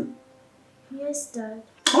Dorothy? Yes, Dad.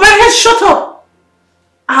 Oh my head, shut up!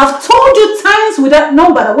 I have told you times without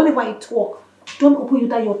number that whenever you talk, don't open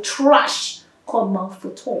your trash called mouth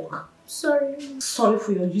for talk. Sorry. Sorry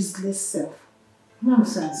for your useless self.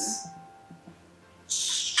 Nonsense.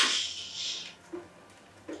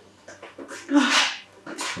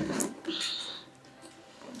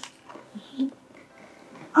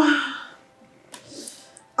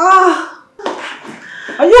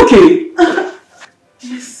 Are you okay?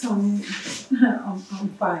 Yes, Sonny. I'm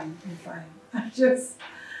fine. I'm fine. I just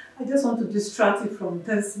want to distract you from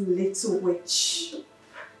this little witch.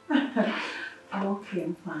 I'm okay.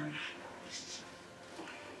 I'm fine.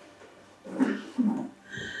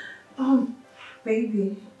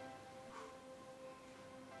 Baby,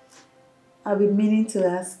 I've been meaning to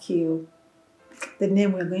ask you the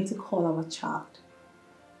name we're going to call our child.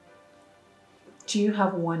 Do you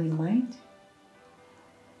have one in mind?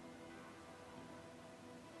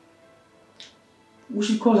 We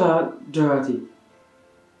should call her Dorothy.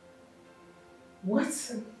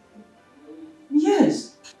 What?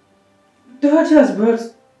 Yes. Dorothy has brought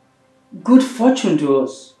good fortune to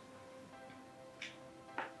us.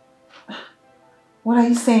 What are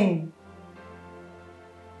you saying?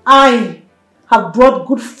 I have brought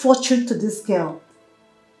good fortune to this girl.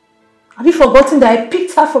 Have you forgotten that I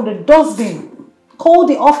picked her from the dustbin called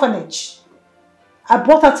the orphanage? I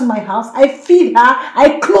brought her to my house, I feed her,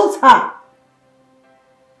 I clothe her.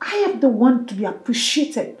 I am the one to be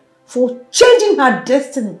appreciated for changing her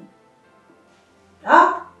destiny.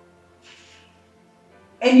 Huh?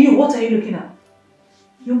 And you, what are you looking at?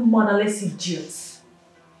 You motherless idiots.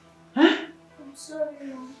 Huh? I'm sorry,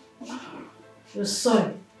 Mom. You're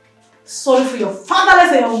sorry. Sorry for your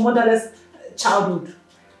fatherless and your motherless childhood.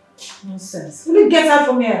 Nonsense. Will you get out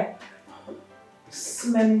from here?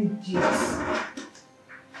 Smelly idiots.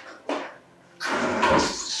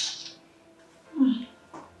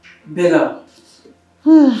 Bella.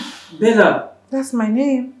 Bella. That's my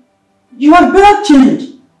name. You had better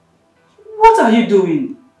change. What are you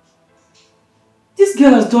doing? This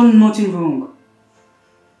girl has done nothing wrong.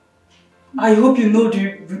 I hope you know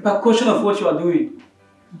the repercussion of what you are doing.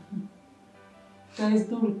 There is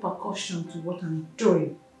no repercussion to what I'm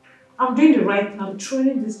doing. I'm doing the right thing. I'm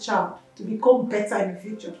training this child to become better in the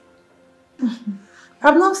future.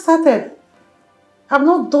 I've not started. I've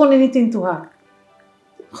not done anything to her.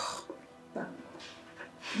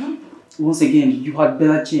 Once again, you had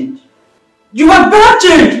better change. You had better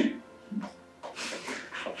change!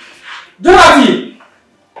 Dorothy!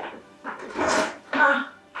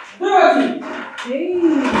 Dorothy! Hey!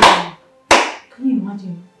 Can you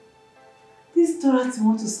imagine? This Dorothy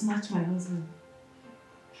wants to snatch my husband.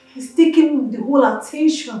 He's taking the whole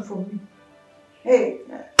attention from me. Hey!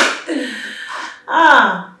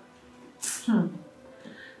 Oh.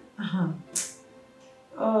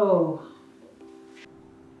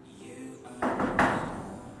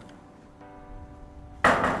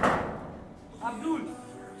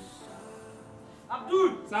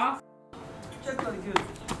 Abdul! Sir? Check the goods.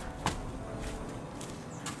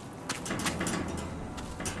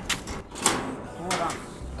 Hold on.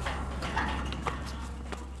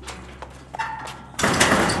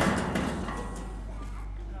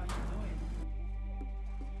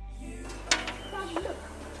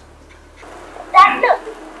 Dad, look!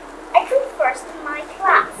 I took first in my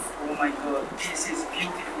class. Oh my god, this is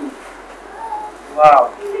beautiful. Wow.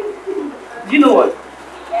 Do you know what?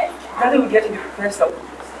 Yes, Daddy will get you the first of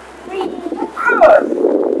really? course.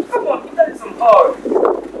 Come on, give Daddy some hug.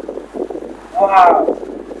 Wow.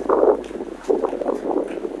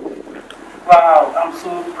 Wow, I'm so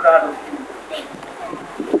proud of you.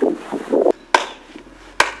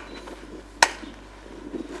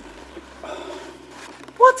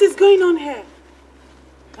 What is going on here?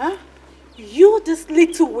 Huh? You, this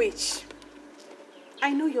little witch.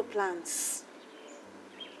 I know your plans.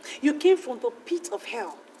 You came from the pit of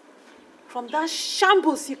hell, from that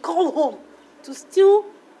shambles you call home, to steal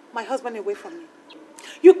my husband away from me.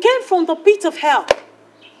 You came from the pit of hell,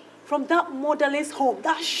 from that motherless home,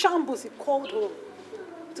 that shambles you called home,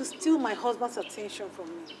 to steal my husband's attention from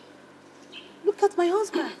me. Look at my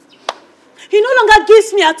husband. He no longer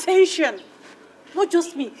gives me attention. Not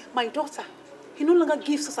just me, my daughter. He no longer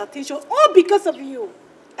gives us attention, all because of you.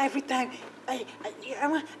 Every time I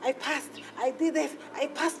passed, I did this, I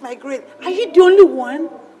passed my grade. Are you the only one?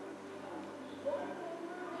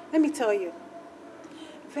 Let me tell you,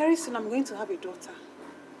 very soon I'm going to have a daughter.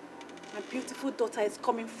 My beautiful daughter is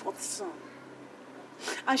coming forth soon.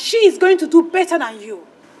 And she is going to do better than you.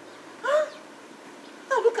 Huh?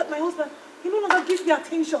 Now look at my husband. He no longer gives me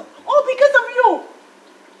attention, all because of you.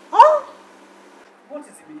 Huh? What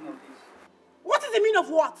is the meaning of this? What is the meaning of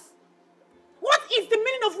what? What is the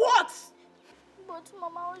meaning of what? But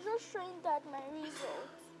Mama, I was just showing Dad my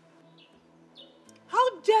results.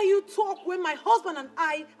 How dare you talk when my husband and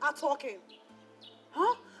I are talking?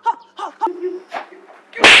 Huh? You have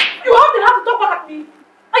the heart to talk back at me?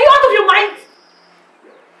 Are you out of your mind?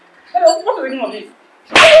 Hello, what's the meaning of this?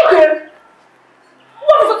 Are you okay?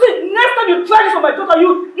 What is the thing? Next time you try this on my daughter, you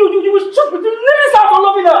will shoot between leave this house for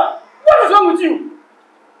loving her. What is wrong with you?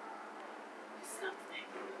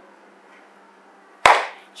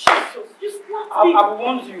 Jesus, you slapped me. I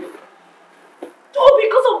warned you. Oh,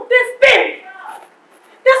 because of this thing!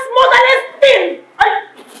 This motherless thing!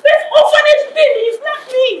 This orphanage thing! You slapped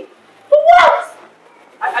me! For what?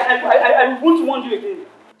 I won't warn you again.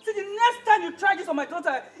 See, the next time you try this on my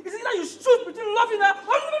daughter, it's either you shoot between loving her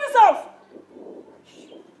or you leave this house!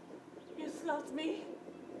 You slapped me?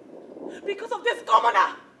 Because of this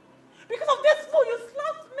commoner! Because of this fool, you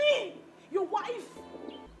slapped me! Your wife!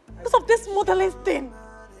 Because of this motherless thing!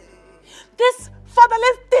 This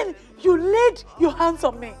fatherless thing, you laid your hands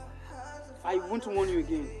on me. I won't warn you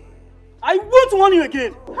again. I won't warn you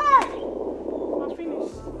again. Hey! I'm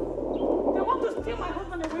finished. They want to steal my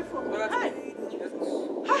husband away from me. Hey!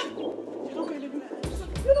 Hey! You're not going anywhere.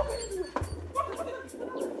 You're not going anywhere. What is it?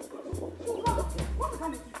 What is it?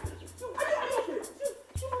 Are you okay?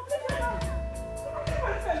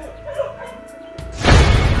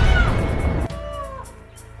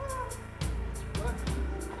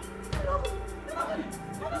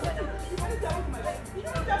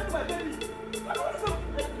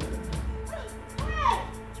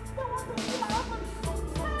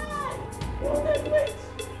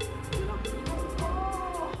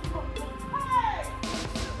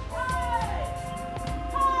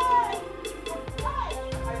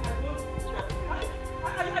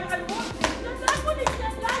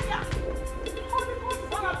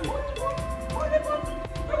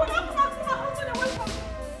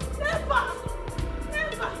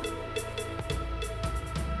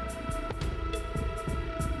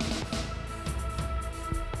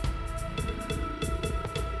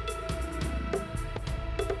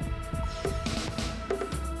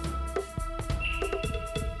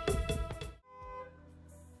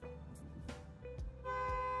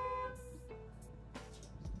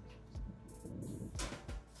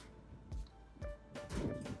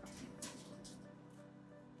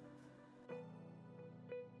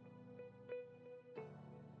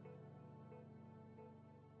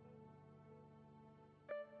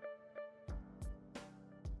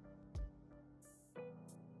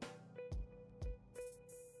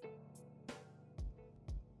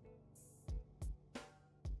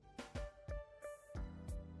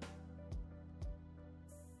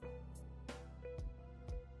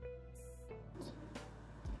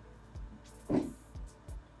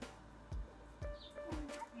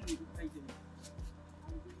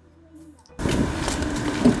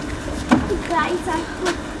 Guys, I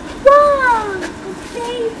hope. Wow! A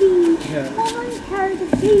baby! Yeah. I want to carry the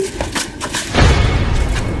baby.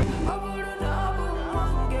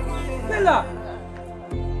 Bella!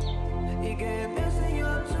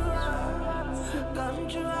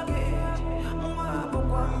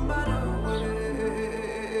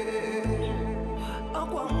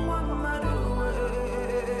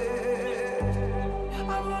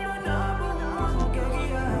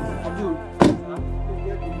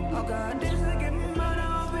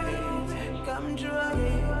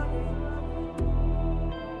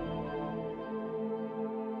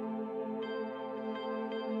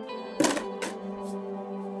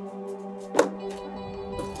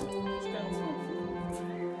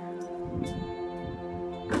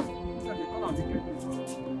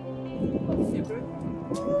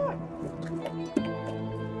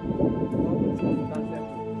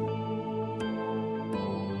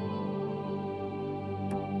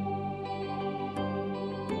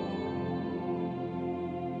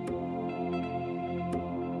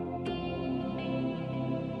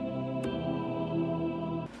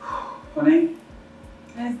 Honey?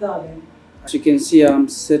 Yes, darling. As you can see, I'm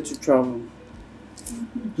set to travel.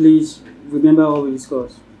 Please remember what we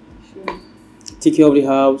discussed. Sure. Take care of the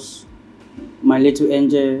house, my little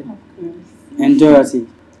angel, Of course. and Dorothy.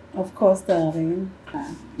 Of course, darling.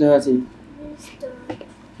 Dorothy, Yes, Dad.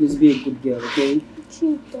 please be a good girl, okay?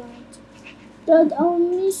 Okay, Dad. Dad, I'll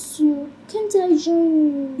miss you. Can't I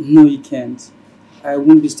join you? No, you can't. I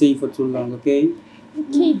won't be staying for too long, okay?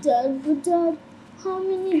 Okay, Dad. But Dad, how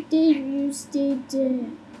many days will you stay there?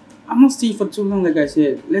 I'm not staying for too long, like I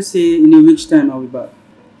said. Let's say in a week's time I'll be back.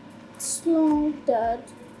 It's long, Dad.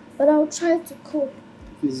 But I'll try to cope.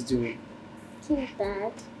 Please do it. Okay,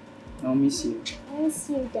 Dad. I'll miss you. I miss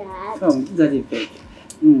you, Dad. Come, give Daddy a peck.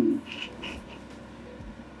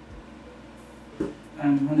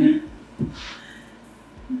 Honey.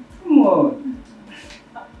 Come on.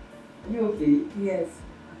 You okay? Yes.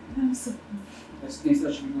 I'm so... Let's should be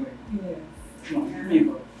going. Yes. Come on, give me a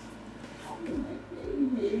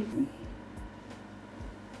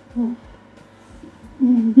hug. I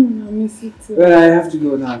miss you too. Well, I have to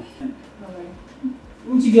go now. Alright.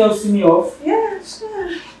 Won't you girls see me off? Yeah,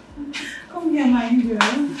 sure. Come here, my girl.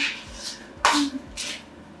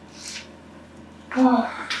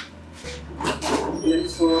 Oh.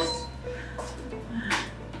 Let's first.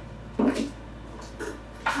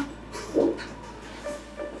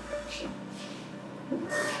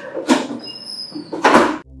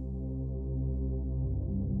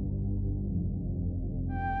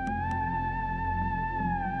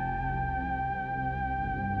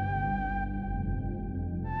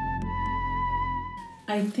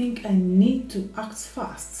 I think I need to act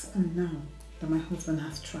fast, and now that my husband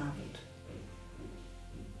has traveled.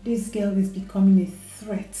 This girl is becoming a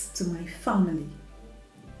threat to my family.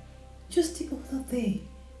 Just the other day,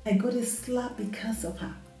 I got a slap because of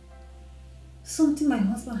her. Something my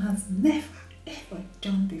husband has never ever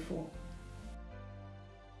done before.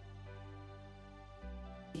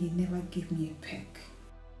 He never gave me a peck.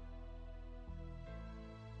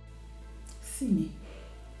 See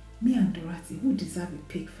me and Dorothy, who deserve a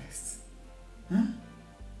pig first? Huh?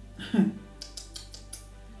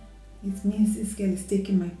 It means this girl is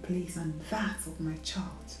taking my place and that of my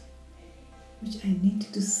child, which I need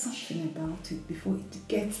to do something about it before it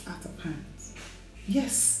gets out of hands.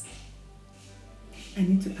 Yes, I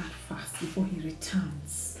need to act fast before he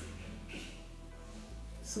returns.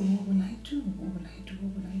 So what will I do? What will I do?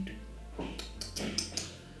 What will I do?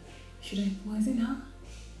 Should I poison her?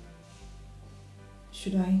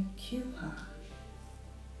 Should I kill her?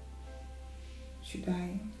 Should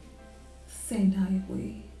I send her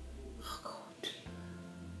away? Oh God,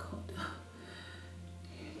 God,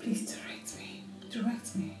 please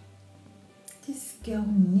direct me. This girl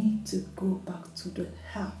needs to go back to the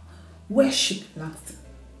hell where she belongs to.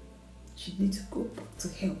 She needs to go back to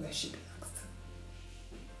hell where she belongs to.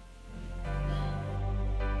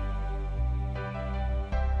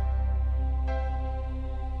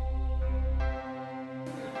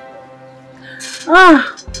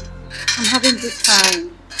 I'm having a good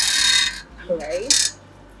time. Right?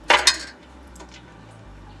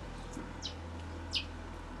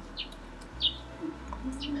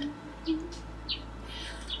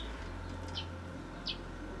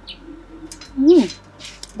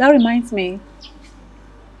 That reminds me.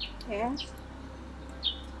 Yeah?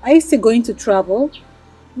 Are you still going to travel?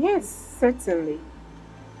 Yes, certainly.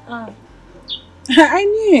 I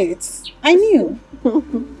knew it. I knew.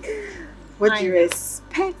 What do you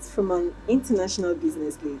expect from an international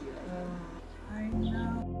business lady? I know.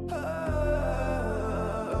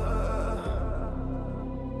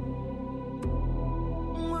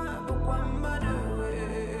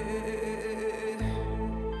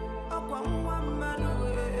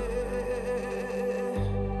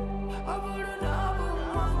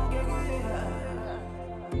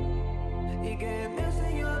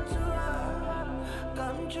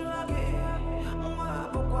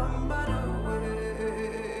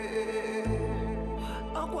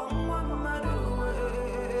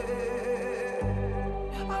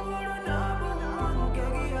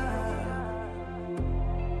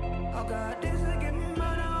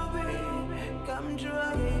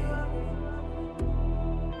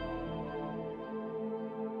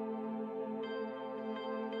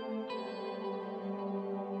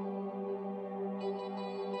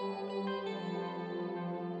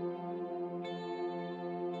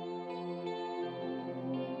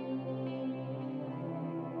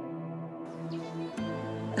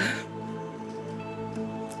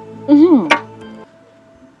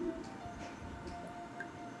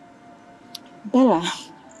 Bella,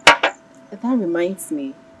 that reminds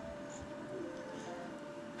me.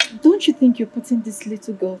 Don't you think you're putting this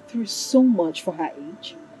little girl through so much for her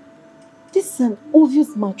age? This is an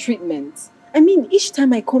obvious maltreatment. I mean, each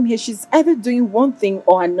time I come here, she's either doing one thing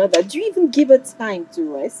or another. Do you even give her time to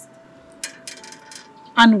rest?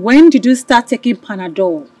 And when did you start taking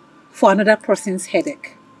Panadol for another person's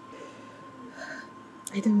headache?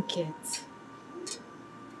 I don't get.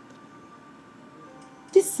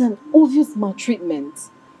 This is an obvious maltreatment.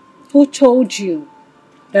 Who told you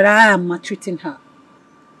that I am maltreating her?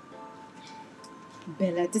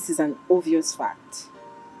 Bella, this is an obvious fact.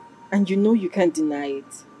 And you know you can't deny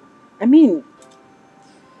it. I mean,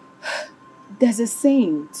 there's a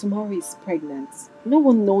saying, tomorrow is pregnant. No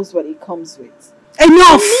one knows what it comes with.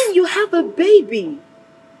 Enough! I mean, you have a baby.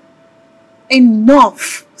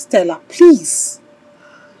 Enough, Stella, please.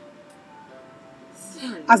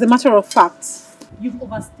 As a matter of fact, you've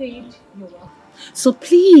overstayed your welcome. So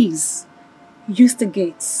please, use the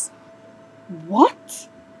gates. What?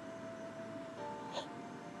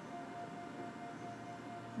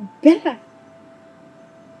 Bella,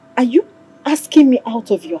 are you asking me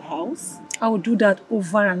out of your house? I will do that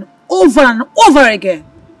over and over and over again.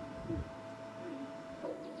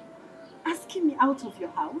 Asking me out of your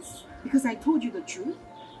house? Because I told you the truth?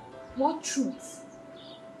 What truth?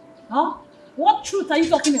 Huh? What truth are you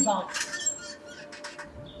talking about?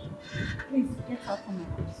 Please, get out from my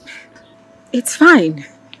house. It's fine.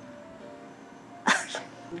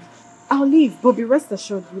 I'll leave, but be rest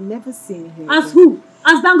assured you'll never see me here. As who?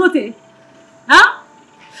 As Dangote? Huh?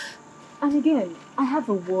 And again, I have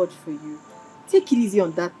a word for you. Take it easy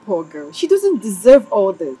on that poor girl. She doesn't deserve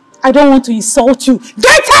all this. I don't want to insult you.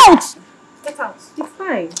 Get out! Get out. It's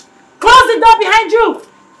fine. Close the door behind you!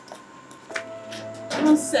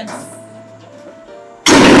 Nonsense.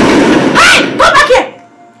 Hey! Come back here!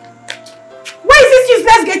 Where is this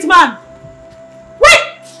useless gate man? Wait!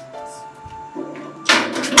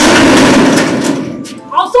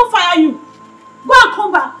 I'll soon fire you. Go and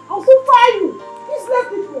come back. I'll soon fire you. Useless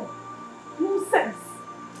people. Nonsense.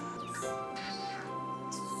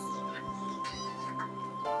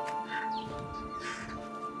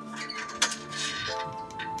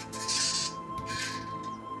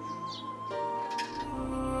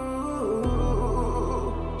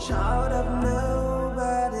 Child of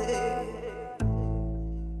nobody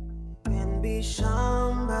can be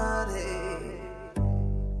somebody.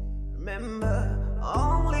 Remember,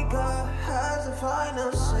 only God has the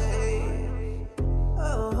final say.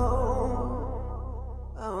 Oh, oh,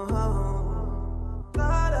 oh.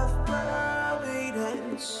 God of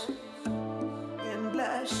providence can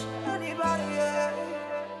bless anybody.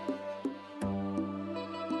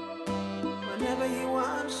 Whenever He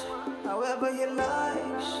wants, however He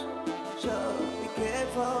likes. So be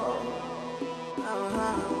careful.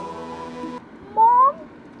 Mom,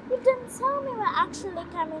 you didn't tell me we're actually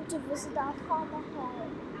coming to visit our former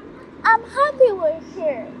home. I'm happy we're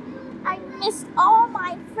here. I missed all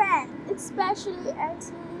my friends, especially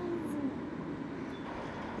Auntie Lizzie.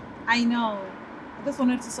 I know. I just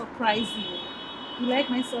wanted to surprise you. You like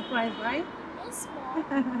my surprise, right? Yes, Mom.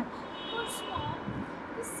 What's Mom?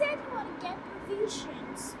 You said you want to get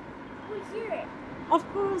provisions. We're here. Of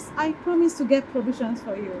course, I promise to get provisions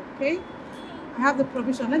for you, okay? I have the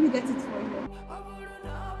provision. Let me get it for you.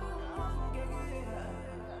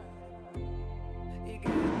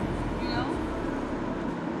 You know?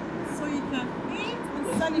 So you can eat and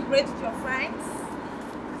celebrate with your friends.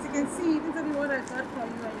 As you can see, these are the ones I got for you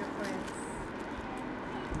and your friends.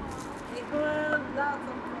 They hold lots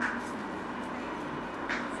of provisions.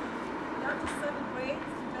 You have to celebrate,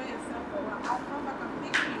 enjoy yourself for a while. I'll come back and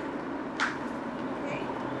pick you. Okay?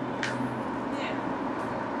 Yeah.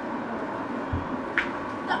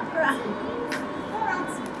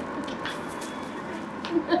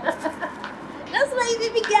 That's my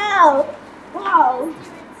baby girl. Wow.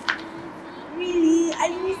 Really? I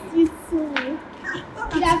miss you too.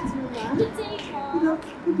 Good afternoon, ma. Good day, Mom.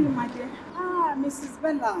 Good day, my dear. Ah, Mrs.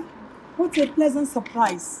 Bella. What a pleasant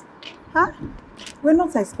surprise. Huh? We're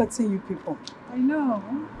not expecting you people. I know.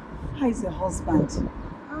 How is your husband?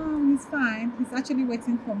 Oh, he's fine. He's actually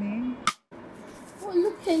waiting for me. Oh,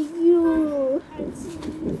 look at you. I missed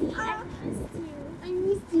you. I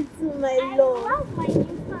missed you too, my I love. love my new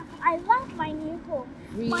home. I love my new home.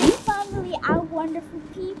 Really? My family are wonderful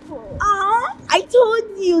people. Ah, I told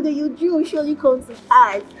you that your dream will surely come to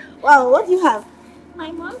pass. Wow, what do you have?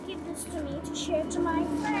 My mom gave this to me to share to my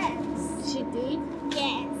friends. She did?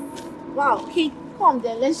 Yes. Wow, okay, come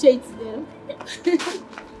then, let's share it to them.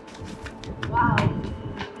 Wow.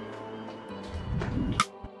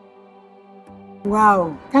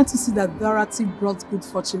 Wow. Can't you see that Dorothy brought good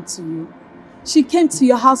fortune to you? She came to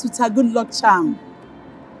your house with her good luck charm.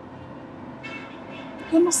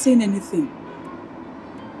 You're not saying anything.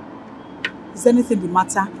 Is anything the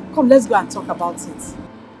matter? Come, let's go and talk about it.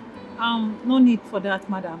 No need for that,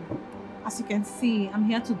 madam. As you can see, I'm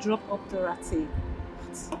here to drop off Dorothy.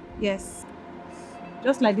 Yes.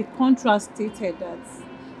 Just like the contract stated that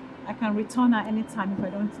I can return her anytime if I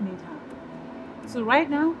don't need her. So right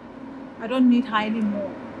now, I don't need her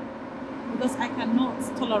anymore. Because I cannot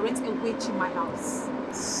tolerate a witch in my house.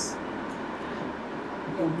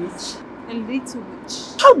 A witch? A little witch.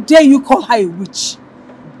 How dare you call her a witch?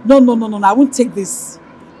 No, I won't take this.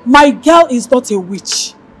 My girl is not a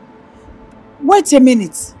witch. Wait a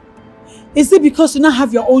minute. Is it because you now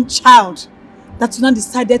have your own child that you now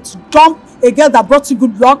decided to dump a girl that brought you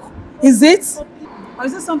good luck? Is it? Or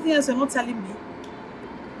is it something else you're not telling me?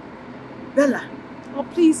 Bella. Oh,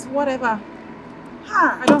 please, whatever.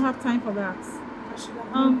 I don't have time for that. I should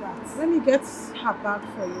have known that. Let me get her bag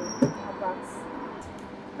for you. Her bags.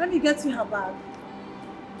 Let me get you her bag.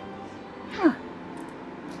 Huh.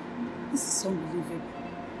 This is unbelievable.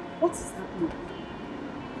 What is happening?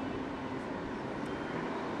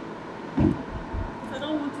 I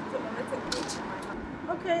don't want to tolerate a witch in my hand.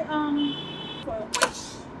 Okay, for a witch.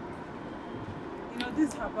 You know,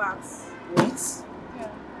 these are bags. What?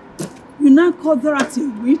 Yeah. You now call Dorothy a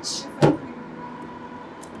witch?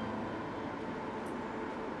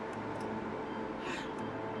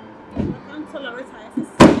 I can't tolerate her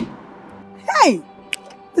efforts. Hey!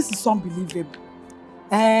 This is unbelievable.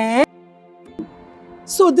 Eh?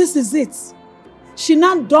 So this is it. She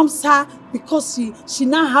now dumps her because she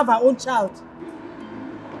now have her own child.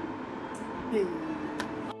 Hey.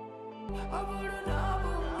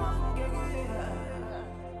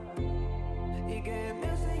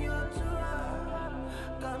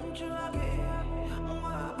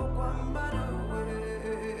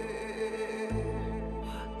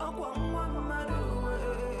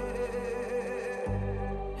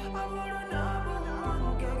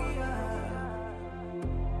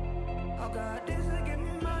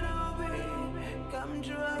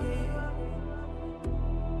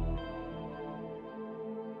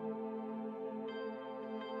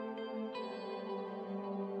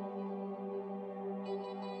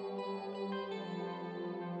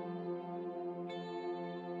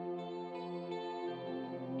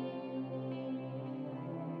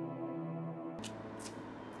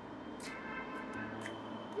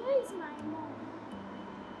 Where is my mom?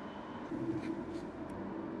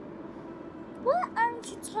 Why aren't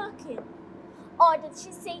you talking? Or did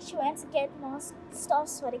she say she went to get more stuff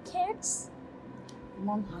for the kids?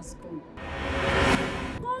 Mom has gone.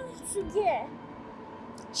 Gone to where?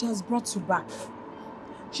 She has brought you back.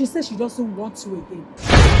 She says she doesn't want you again.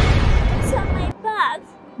 It's on my bag.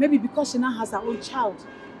 Maybe because she now has her own child.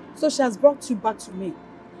 So she has brought you back to me.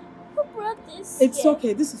 Who brought this It's here?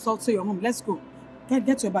 okay. This is also your home. Let's go.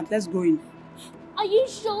 Get your bag. Let's go in. Are you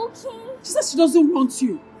joking? She says she doesn't want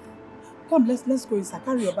you. Come, let's go inside.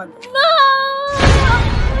 Carry your bag. No!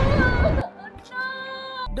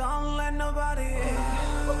 Don't let nobody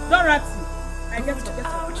Dorothy! Get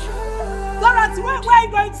her. Dorothy, where are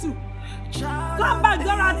you going to? Come back,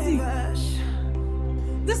 Dorothy!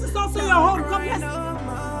 This is also your home. Come, let's...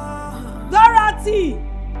 Dorothy!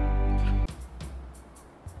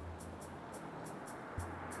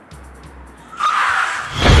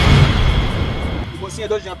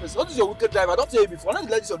 What is your wicked driver? I don't tell you before. Not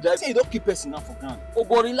let this your driver. Say you don't keep person now for ground. Oh,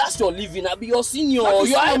 but relax your living. I be your senior. What is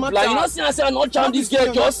You are senior blind. matter? You not see I say I not charm this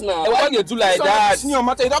girl just now. Why you do like This one that? is senior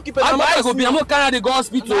matter. You don't keep person. I go be. I'm not carry the go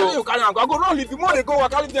hospital. Now you carry am. I go run leave. You more they go. I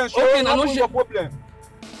carry them. Show Okay, now no your shit. problem.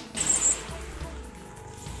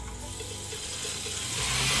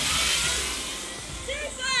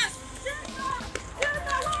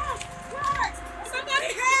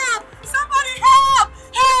 Somebody help! Somebody help!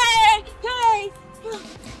 Hey! Hey!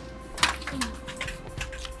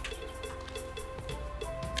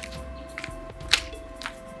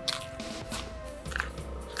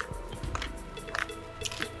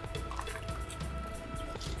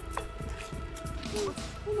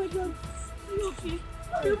 Oh my God! Are you okay?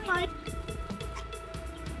 Are you fine?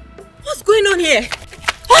 What's going on here?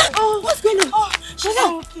 Oh, what's going on? Oh, she's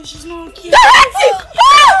not okay. She's not okay. Dorothy!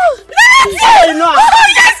 Oh! Dorothy! No! Oh,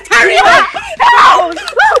 yes, carry her! Help!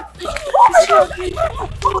 She's not okay.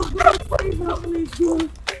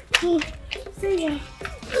 Save her.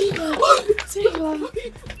 Save her. Save her.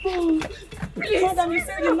 Oh, please. Madam, you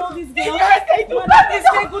said you know this girl. Yes, I do. Madam, please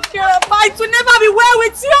take good care of her. It will never be well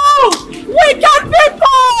with you. Wicked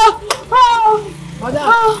people. Oh. Madam.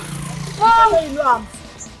 Oh.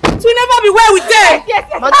 It will never be well with them. Yes.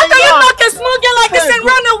 How can you knock a small girl like this and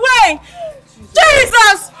run away?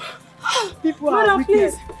 Jesus! People are wicked.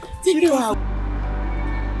 Please, take it out.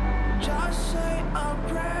 just say a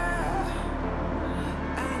prayer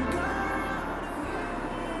and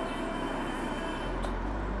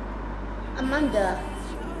Amanda.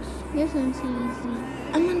 Yes, Auntie Lizzie.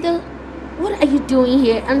 Amanda, what are you doing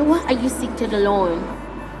here and why are you seated alone?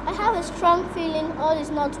 I have a strong feeling all is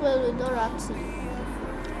not well with Dorothy.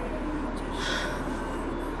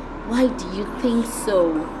 Why do you think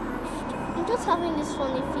so? I'm just having this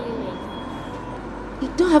funny feeling. You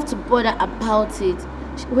don't have to bother about it.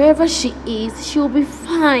 Wherever she is, she'll be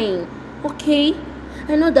fine. Okay?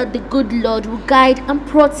 I know that the good Lord will guide and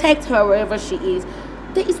protect her wherever she is.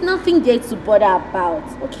 There is nothing there to bother about.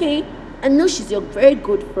 Okay? I know she's your very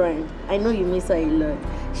good friend. I know you miss her a lot.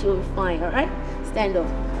 She'll be fine, alright? Stand up.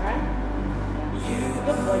 Alright?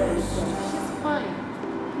 Don't bother yourself. She's fine.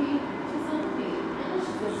 Okay? She's okay. I know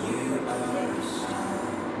she's your good friend.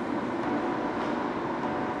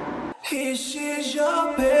 He sees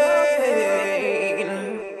your pain.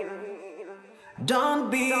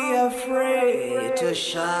 Don't be afraid to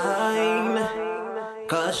shine,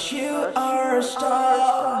 'cause you are a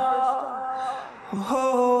star.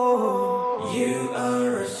 Oh, you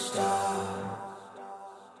are a star.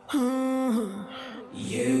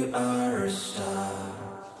 You are a star.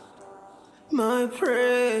 My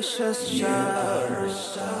precious child. You are a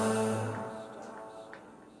star.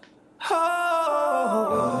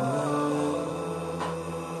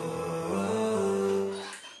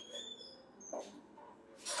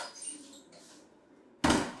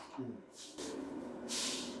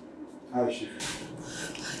 How is she? I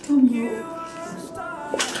don't know.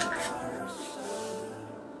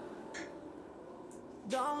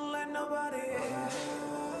 Don't let nobody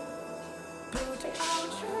put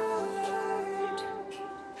out your light.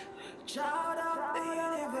 Child of the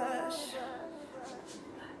universe,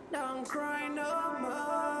 don't cry no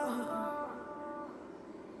more.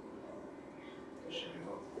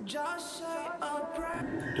 Just say a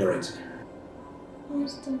prayer. Dorothy,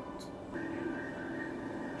 Who's that?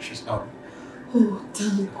 she's up. Oh,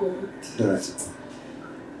 thank God. Dorothy,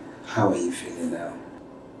 how are you feeling now?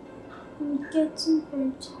 I'm getting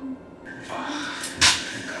better.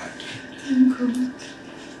 Thank God. Thank God.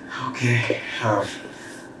 Okay,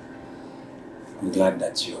 I'm glad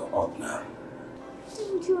that you're up now.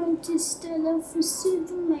 Thank you, Auntie Stella, for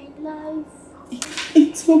saving my life.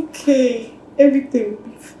 It's okay. Everything will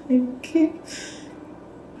be fine, okay?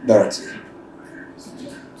 Dorothy,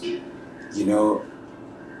 you know,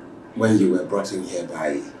 when you were brought in here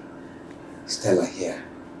by Stella here,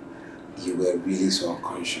 you were really so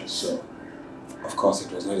unconscious, so of course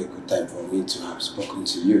it was not a good time for me to have spoken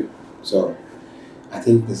to you. So I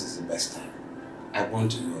think this is the best time. I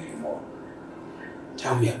want to know you more.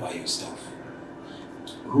 Tell me about yourself.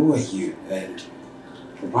 Who are you, and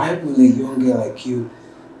why will a young girl like you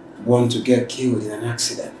want to get killed in an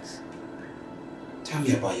accident? Tell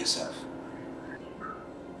me about yourself.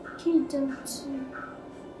 Okay, Doctor.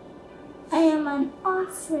 I am an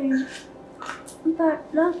orphan, but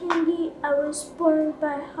luckily I was born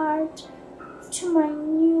by heart to my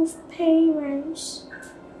new parents.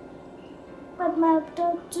 But my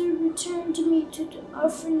adopter returned me to the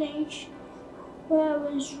orphanage where I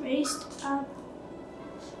was raised up.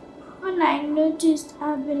 When I noticed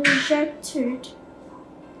I'd been rejected,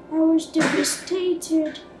 I was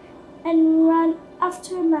devastated and ran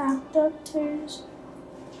after my adopters.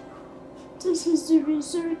 This is the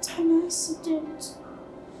result of an accident.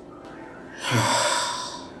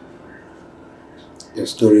 Your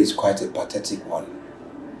story is quite a pathetic one.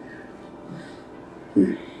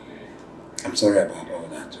 I'm sorry about all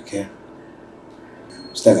that, okay?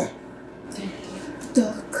 Stella.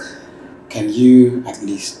 Doc. Can you at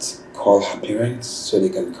least call her parents so they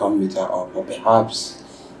can come meet her up, or perhaps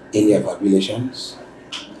any of her relations?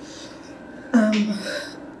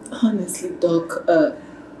 Honestly, Doc,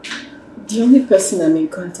 the only person I'm in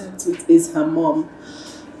contact with is her mom.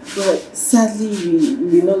 But sadly,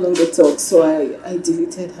 we no longer talk, so I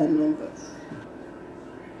deleted her number.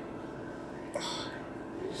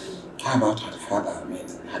 How about her father,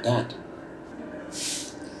 her dad?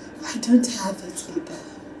 I don't have it either.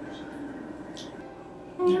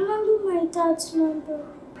 I remember my dad's number.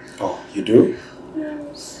 Oh, you do?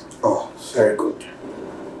 Yes. Oh, very good.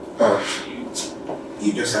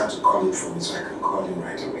 You just have to call him for me so I can call him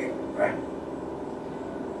right away, right?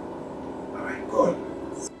 Alright, go on.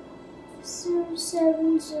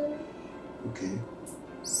 070. Okay.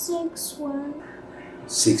 61.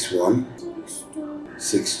 61 62.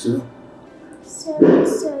 62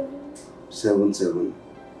 77. 77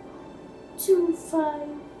 25.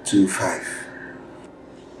 25.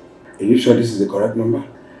 Are you sure this is the correct number?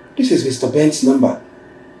 This is Mr. Ben's number.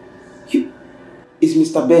 Is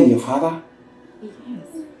Mr. Ben your father?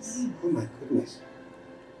 Yes. Oh my goodness.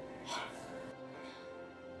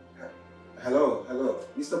 Hello,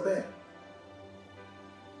 Mr. Ben.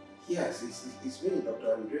 Yes, it's me,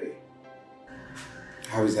 Dr. Andre.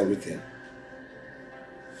 How is everything?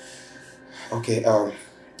 Okay,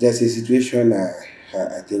 there's a situation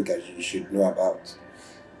I think you should know about.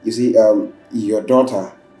 You see, your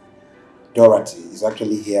daughter, Dorothy, is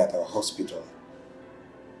actually here at our hospital.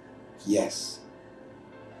 Yes.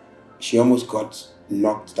 She almost got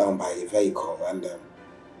knocked down by a vehicle, and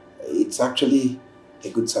it's actually a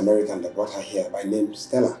good Samaritan that brought her here by name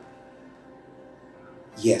Stella.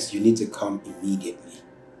 Yes, you need to come immediately.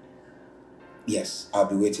 Yes, I'll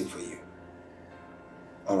be waiting for you.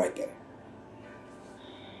 Alright then.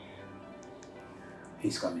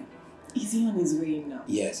 He's coming. Is he on his way now?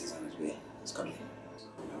 Yes, he's on his way. He's coming.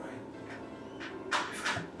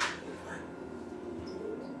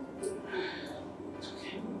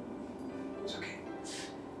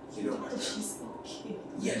 You know what? She's okay.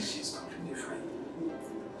 Yes, she's completely fine.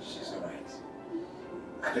 She's alright.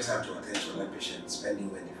 I just have to attend to that patient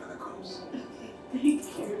spending when the father comes.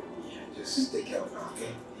 Thank you. Just take care of her,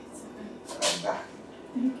 okay? I'm back.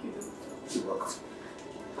 Thank you. You're welcome.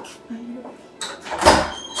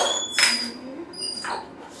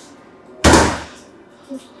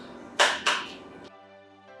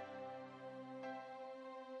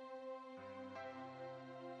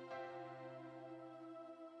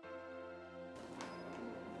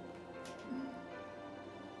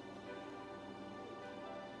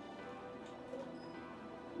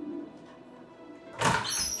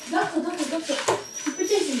 Doctor. The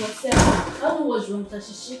patient is in your cell. I don't know what's wrong with her.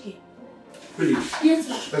 She's shaking. Really? Yes,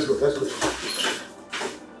 ma'am. Let's go.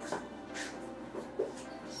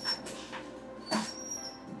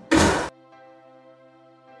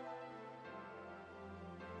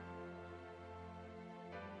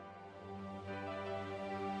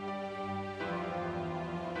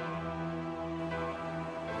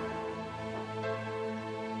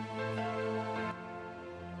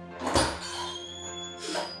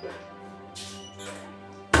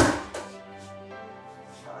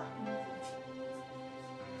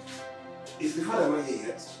 Is the father not here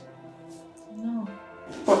yet? No.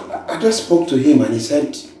 But I just spoke to him and he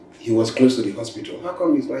said he was close to the hospital. How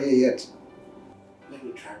come he's not here yet? Let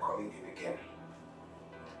me try calling him again.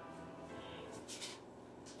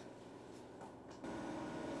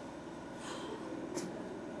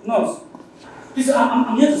 Nurse, please,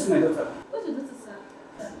 I'm here to see my daughter. What's your daughter, sir?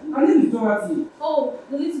 Her name is Dorothy. Oh,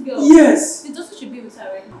 the little girl. Yes. The doctor should be with her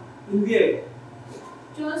right now. In where?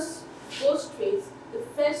 Just go straight. The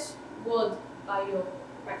first word by your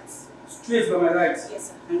right. Straight by my right. Yes,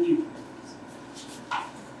 sir. Thank you.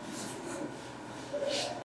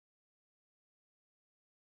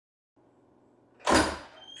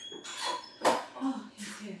 Oh,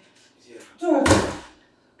 he's here. Dorothy.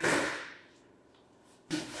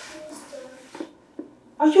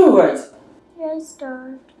 Are you alright? Yes,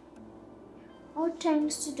 Dad. All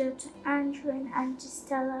thanks to Dr. Andrew and Auntie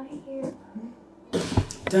Stella here.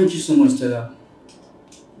 Thank you so much, Stella.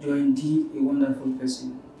 You are indeed a wonderful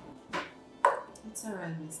person. It's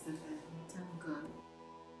alright, Mr. Ben. Thank God.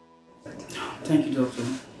 Thank you, doctor.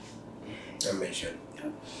 I mentioned.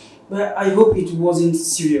 But I hope it wasn't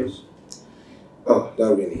serious. Oh,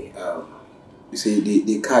 not really. You see,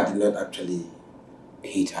 the car did not actually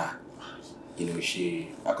hit her. You know, she,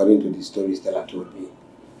 according to the story Stella told me,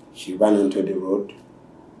 she ran into the road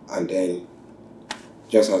and then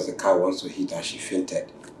just as the car wants to hit her, she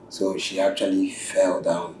fainted. So she actually fell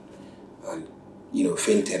down and, you know,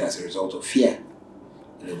 fainted as a result of fear.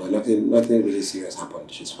 You know, but nothing really serious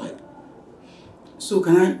happened. She's fine. So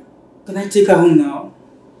can I take her home now?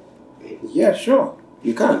 Yeah, sure.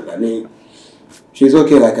 You can. I mean, she's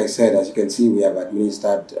okay, like I said. As you can see, we have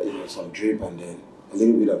administered, you know, some drip and then a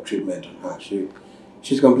little bit of treatment on her.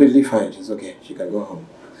 She's completely fine. She's okay. She can go home.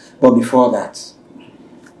 But before that,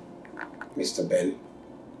 Mr. Ben,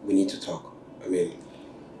 we need to talk. I mean,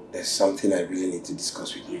 there's something I really need to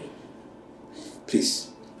discuss with you. Please,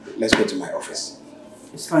 let's go to my office.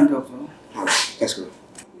 It's fine, doctor. All right, let's go.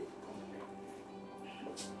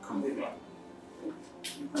 Come with me.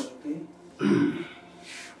 Okay.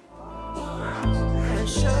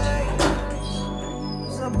 It's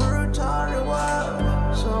a brutal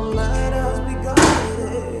reward, so let us be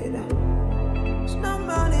guided. It's no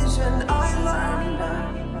man is an island.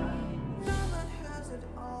 No man has it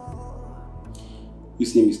all. You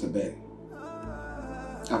see, Mr. Ben,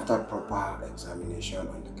 after proper examination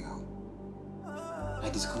on the girl, I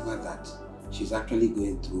discovered that she's actually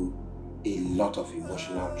going through a lot of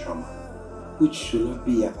emotional trauma, which should not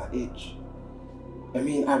be at her age. I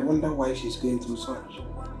mean, I wonder why she's going through such.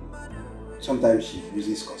 Sometimes she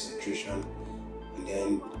loses concentration and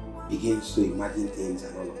then begins to imagine things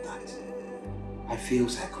and all of that. I feel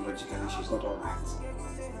psychologically she's not alright.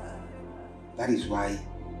 That is why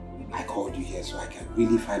I called you here, so I can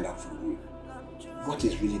really find out from you what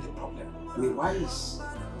is really the problem. I mean, why is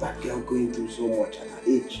that girl going through so much at her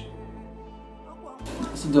age?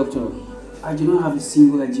 See, doctor, I do not have a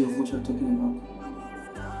single idea of what you're talking about.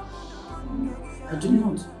 I do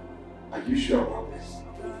not. Are you sure about this?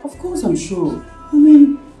 Of course I'm sure. I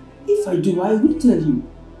mean, if I do, I will tell you.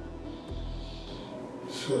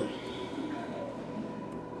 Sure.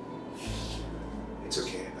 It's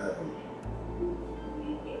okay.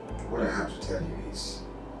 What I have to tell you is,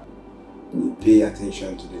 pay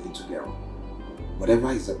attention to the little girl.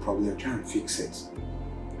 Whatever is the problem, try and fix it.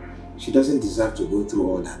 She doesn't deserve to go through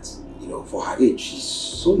all that, you know, for her age. She's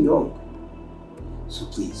so young. So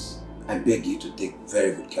please, I beg you to take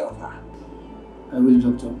very good care of her. I will,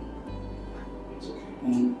 doctor.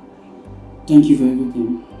 And thank you for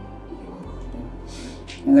everything.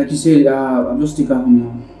 And like you said, I'll just take her home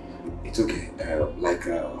now. It's okay.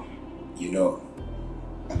 You know,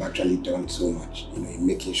 I've actually done so much, in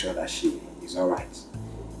making sure that she is alright.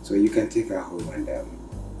 So you can take her home and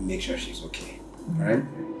make sure she's okay. Alright?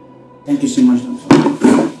 Thank you so much, Doctor.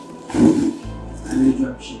 I really do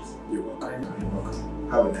appreciate it. You're welcome. You're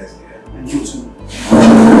welcome. Have a nice day. And you too.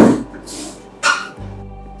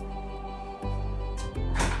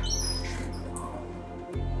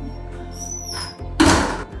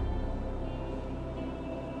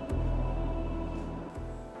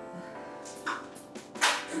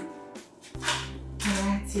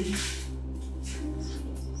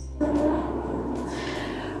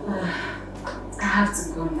 I have to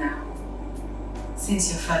go now.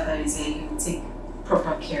 Since your father is here, he will take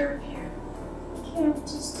proper care of you.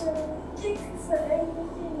 Thank you for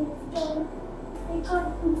everything you've done. May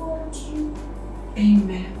God reward you.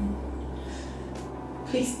 Amen.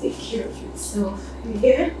 Please take care of yourself,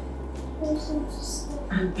 yeah?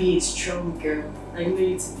 And be a strong girl. I know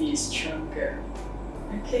you to be a strong girl.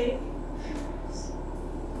 Okay?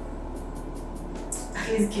 At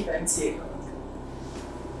least give Auntie a hug.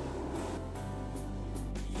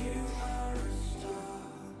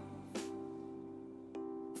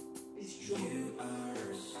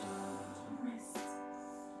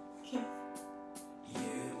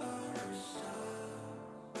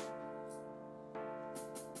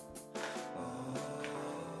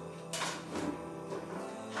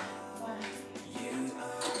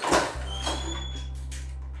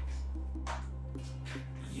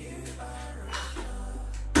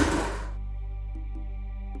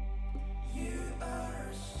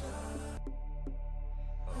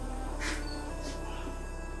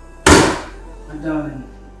 Darling,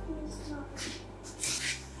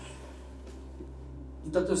 the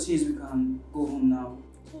doctor says we can go home now.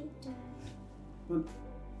 But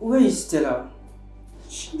where is Stella?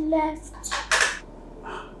 She left.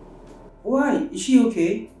 Why? Is she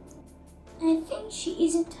okay? I think she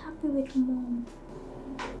isn't happy with Mom.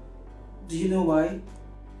 Do you know why?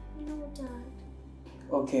 No, Dad.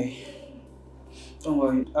 Okay. Don't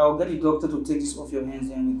worry. I'll get the doctor to take this off your hands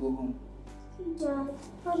and we go home. Dad,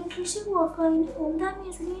 but if we say we're going home, that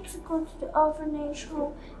means we need to go to the orphanage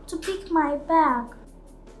home to pick my bag.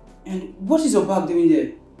 And what is your bag doing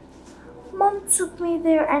there? Mom took me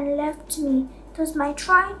there and left me. It was my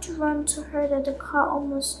trying to run to her that the car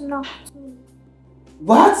almost knocked me.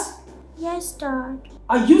 What? Yes, Dad.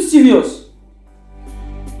 Are you serious?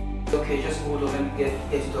 Okay, just hold on. Let me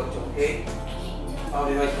get the doctor, okay? I'll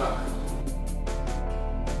be right back.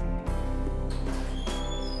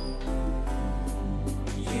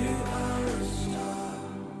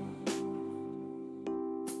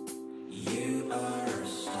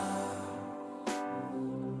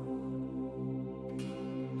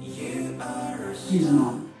 Please,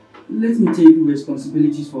 Mom, let me take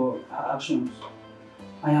responsibilities for her actions.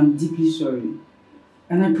 I am deeply sorry,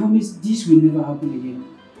 and I promise this will never happen again.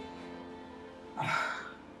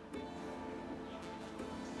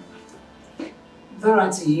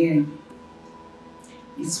 Dorothy here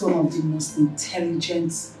is one of the most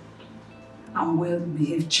intelligent and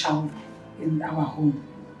well-behaved child in our home.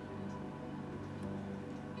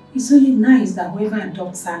 It's really nice that whoever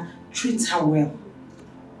adopts her treats her well.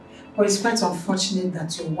 But it's quite unfortunate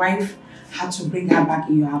that your wife had to bring her back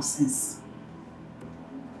in your absence.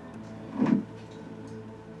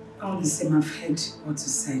 All the same, I've heard what you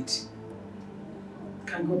said. You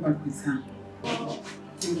can go back with her.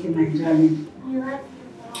 Thank you, my darling.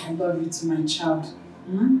 I love you too, my child.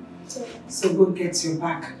 So go get your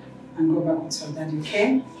bag and go back with your daddy,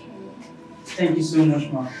 okay? Thank you so much,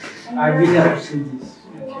 Mom. I really appreciate this.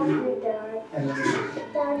 I love you, Dad. I love you.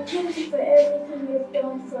 Dad, thank you for everything you've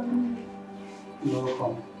done for me. You're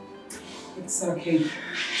welcome. It's okay.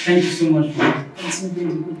 Thank you so much, Mom. Continue being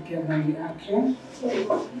the good girl that you are, okay? Okay.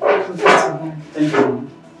 Go get your bag. Thank you,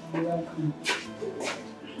 Mom. You're welcome.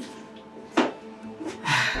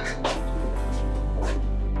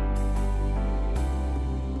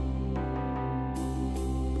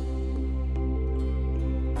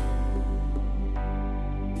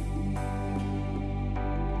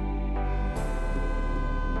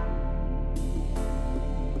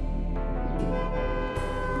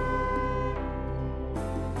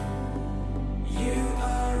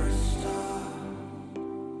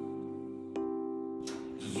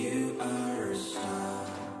 You are a star.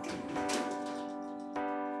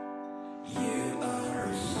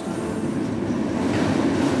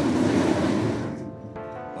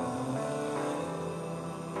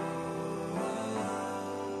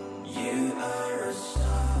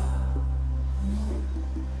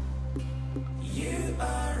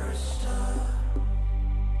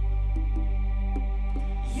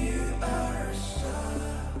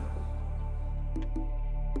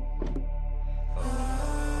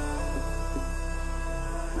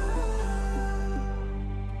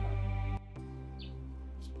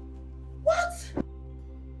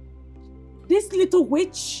 little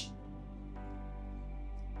witch?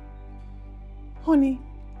 Honey,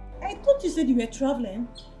 I thought you said you were traveling.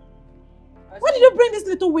 Why did you bring this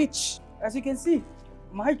little witch? As you can see,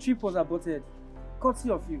 my trip was aborted. Courtesy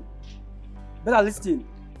of you. Better listen.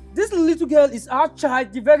 This little girl is our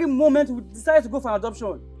child the very moment we decided to go for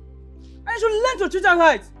adoption. And you should learn to treat her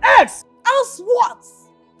right. X! Else what?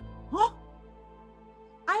 Huh?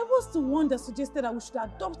 I was the one that suggested that we should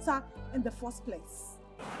adopt her in the first place.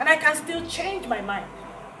 And I can still change my mind.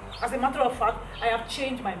 As a matter of fact, I have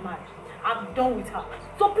changed my mind. I'm done with her.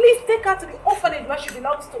 So please take her to the orphanage where she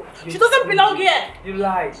belongs to. She doesn't belong here. You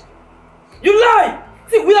lied. You lied!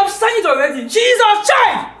 See, we have signed it already. She is our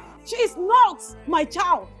child! She is not my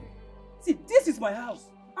child. See, this is my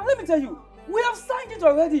house. And let me tell you, we have signed it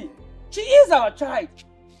already. She is our child.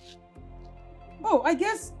 Oh, I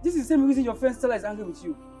guess this is the same reason your friend Stella is angry with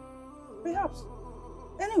you. Perhaps.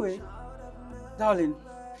 Anyway, darling,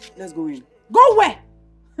 let's go in. Go where?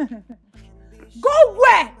 Go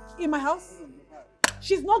where? In my house?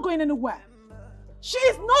 She's not going anywhere. She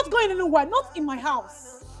is not going anywhere. Not in my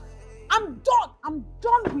house. I'm done. I'm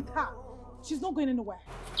done with her. She's not going anywhere.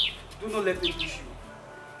 Do not let me push you.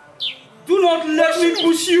 Do not let me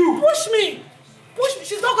push you. Push me. Push me.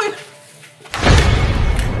 She's not going.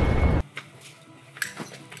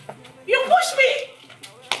 You push me.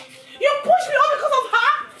 You push me all because of her.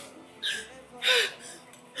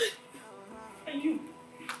 And you.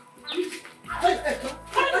 Why did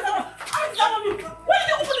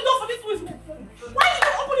you open the door for this witch? Why did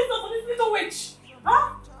you open the door for this little witch? Huh?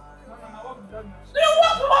 Do you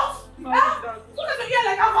walk off? Huh? Look at your ear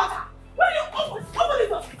like a water. Why do you open the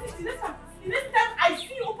door? The next time I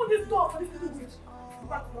see you open this door for this little witch, you go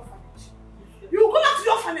back to your orphanage. You go back to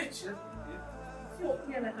your orphanage. See your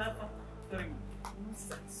ear like a water.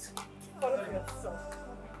 Nonsense. Follow yourself.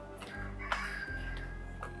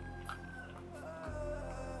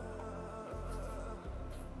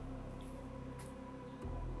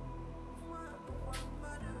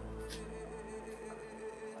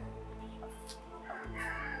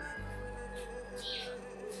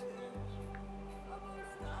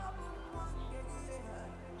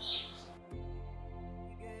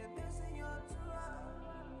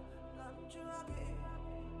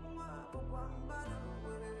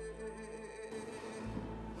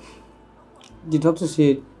 The doctor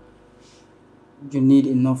said you need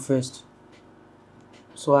enough rest.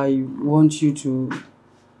 So I want you to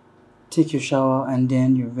take your shower and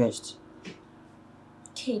then you rest.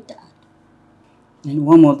 Okay, Dad. And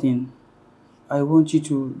one more thing. I want you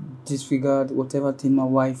to disregard whatever thing my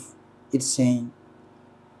wife is saying.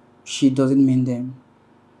 She doesn't mean them.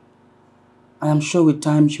 I am sure with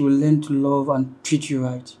time she will learn to love and treat you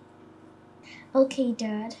right. Okay,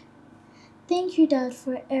 Dad. Thank you, Dad,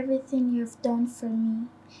 for everything you've done for me.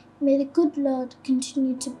 May the good Lord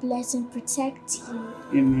continue to bless and protect you.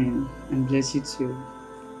 Amen. And bless you too.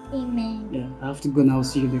 Amen. Yeah, I have to go now. I'll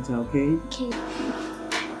see you later, okay? Okay.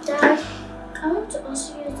 Dad, I want to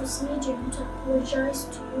also use this medium to apologize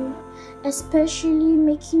to you, especially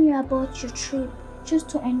making you abort your trip, just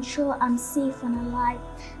to ensure I'm safe and alive.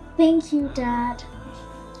 Thank you, Dad.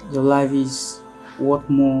 Your life is worth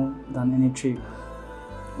more than any trip.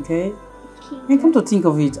 Okay? And come to think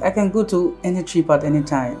of it, I can go to any trip at any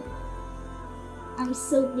time. I'm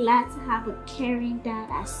so glad to have a caring dad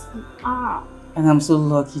as you are. And I'm so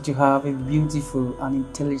lucky to have a beautiful and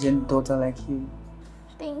intelligent daughter like you.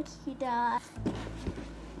 Thank you, Dad.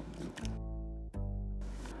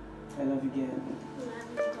 I love you, girl.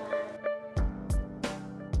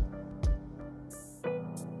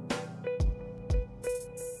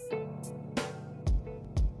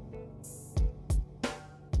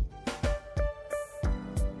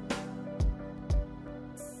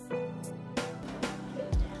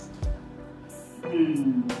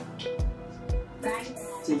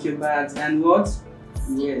 Take your bath and what?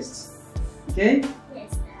 Rest. Okay?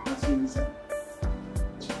 Yes, Dad. I'll see you later.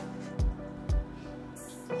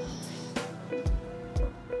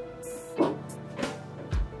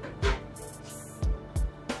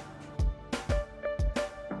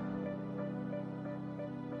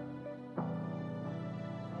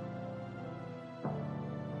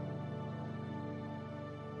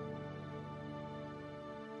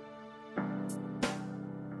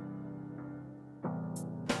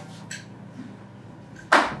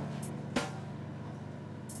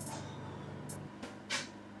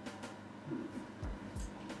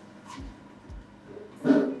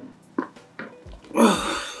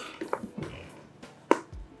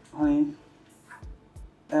 Honey,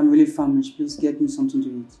 I'm really famished. Please get me something to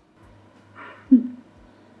eat.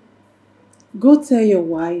 Go tell your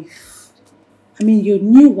wife your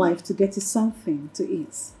new wife to get you something to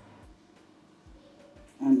eat.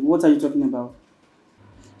 And what are you talking about?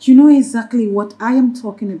 You know exactly what I am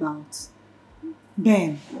talking about.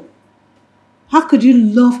 Ben, how could you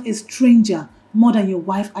love a stranger more than your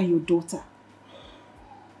wife and your daughter?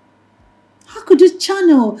 How could you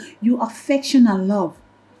channel your affection and love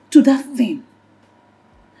to that thing,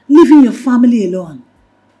 leaving your family alone?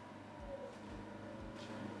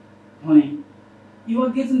 Honey, you are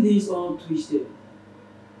getting this all twisted.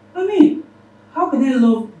 I mean, how can I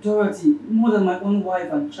love Dorothy more than my own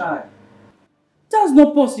wife and child? That's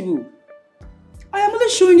not possible. I am only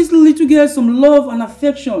showing this little girl some love and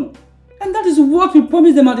affection. And that is what we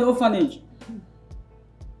promised them at the orphanage.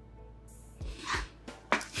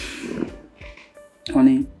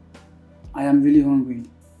 Honey, I am really hungry.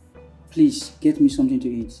 Please, get me something to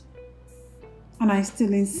eat. And I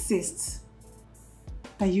still insist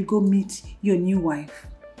that you go meet your new wife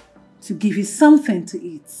to give you something to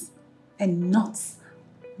eat and not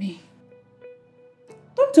me.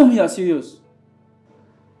 Don't tell me you're serious.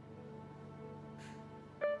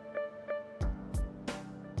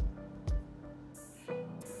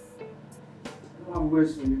 I have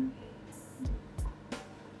words for you.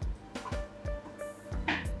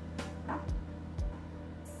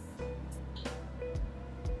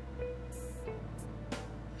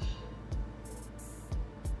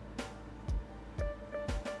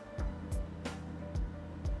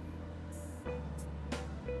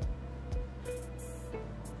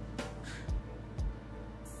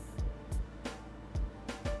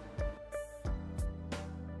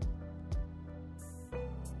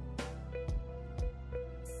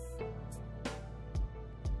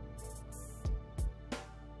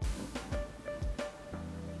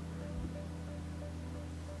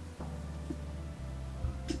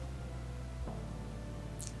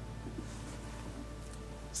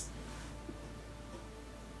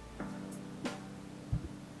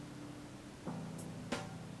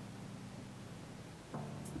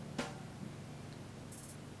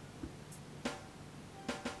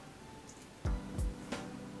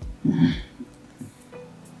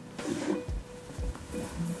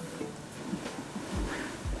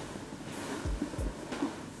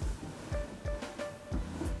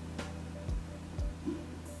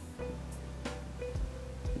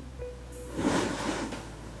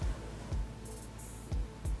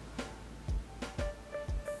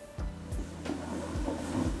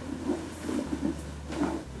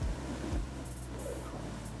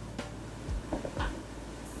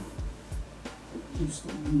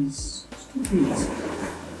 Stop this. Stop it.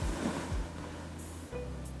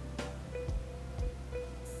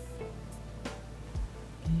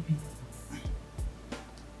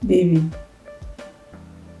 Baby,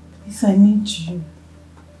 please, I need you.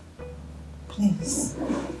 Please.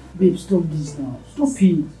 Babe, stop this now. Stop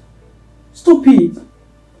it. Stop it.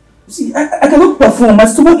 See, I cannot perform. My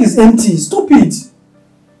stomach is empty. Stop it.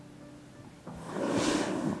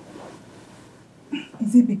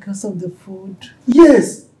 Is it because of the food?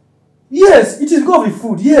 Yes. Yes, it is because of the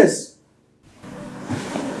food. Yes.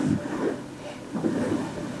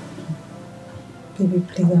 Baby,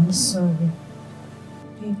 please, I'm sorry.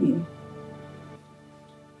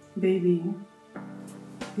 Baby.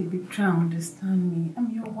 Baby, try and understand me.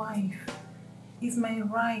 I'm your wife. It's my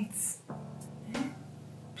right.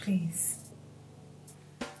 Please.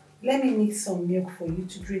 Let me make some milk for you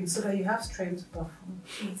to drink so that you have strength to perform.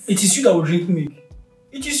 Please. It is you that will drink milk.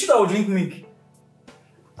 It is you that will drink milk.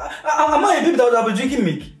 Am I a baby that will be drinking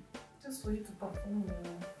milk? Just for you to perform.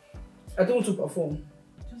 I don't want to perform.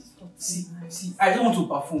 Just for See, I don't want to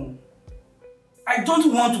perform. I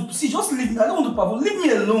don't want to. See, just leave me. I don't want to perform. Leave me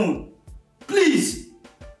alone. Please.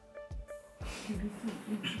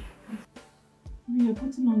 You're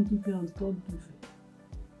putting on duvet on top duvet.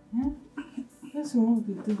 Yeah? Let's remove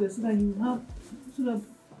the duvet so that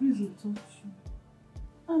breeze will touch you.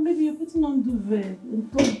 And baby, you're putting on duvet on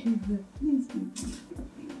top duvet. Please, baby.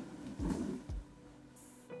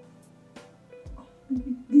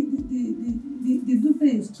 The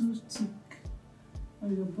duvet is too thick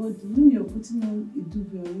on your body. You know you're putting on a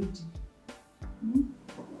duvet already. Hmm?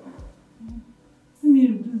 Let me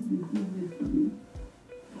reduce the duvet for you.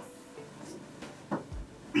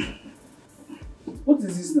 What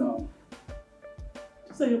is this now?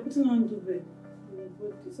 So you're putting on duvet on your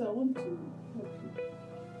body. So I want to help you.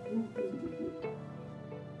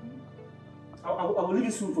 I will leave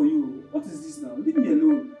this room for you. What is this now? Leave me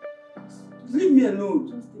alone. Leave me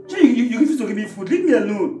alone. You refuse to give me food. Leave me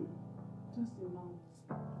alone. Just the mouth.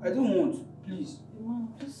 I don't want. Please. The mouth.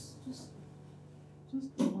 Just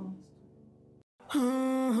the mouth.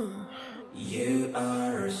 You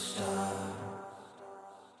are a star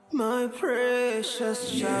My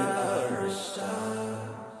precious child.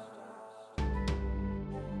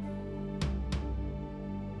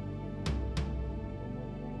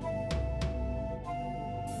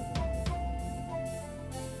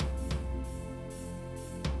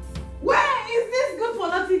 Where is this good for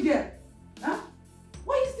nothing girl? Huh?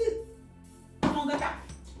 Why is this? Come on, get out.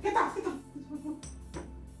 Get out, get out.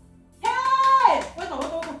 Hey! Wake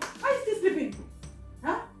up. Why is this sleeping?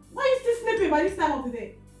 Huh? Why is this sleeping by this time of the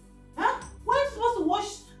day? Huh? Why are you supposed to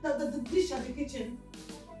wash the dish at the kitchen?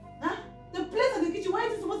 Huh? The plates at the kitchen, why are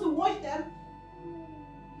you supposed to wash them?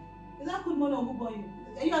 Is that good money or good boy?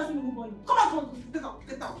 Are you asking me good boy? Come out, get out,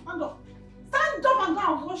 stand up. Stand up and go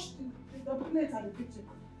and wash the plates at the kitchen.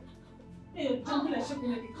 Hey, you're jumping like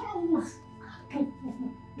shaking like come on, move.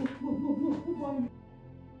 Move. Good boy.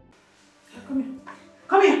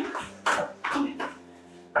 Come here.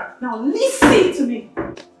 Now listen to me.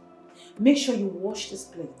 Make sure you wash these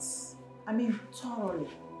plates. I mean thoroughly.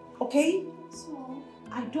 Okay? So,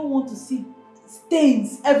 I don't want to see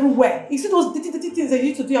stains everywhere. You see those dirty things they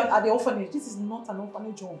used to do at the orphanage? This is not an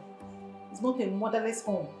orphanage home. It's not a motherless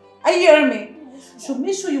home. Are you hearing me? So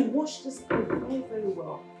make sure you wash this plate very, very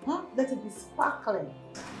well. Huh? Let it be sparkling.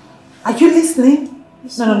 Are you listening?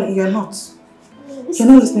 No, you're not. You're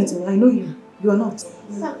not listening to me. I know you. You are not.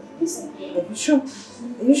 Are you sure?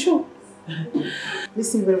 Are you sure?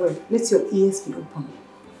 Listen very well. Let your ears be open.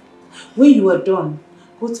 When you are done,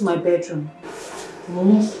 go to my bedroom.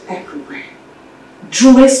 Move everywhere.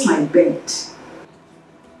 Dress my bed.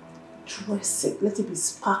 Dress it. Let it be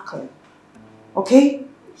sparkling. Okay?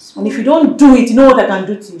 And if you don't do it, you know what I can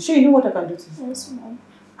do to you. Sure, you know what I can do to you? yes, Mom.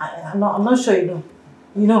 I'm not sure you know.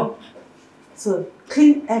 You know. So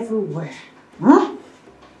clean everywhere. Huh?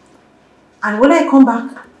 And when I come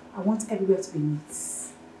back, I want everywhere to be neat.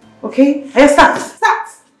 Okay? Hey, start!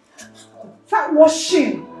 Start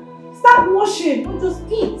washing! Start washing! Don't just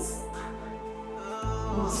eat!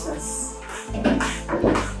 Nonsense.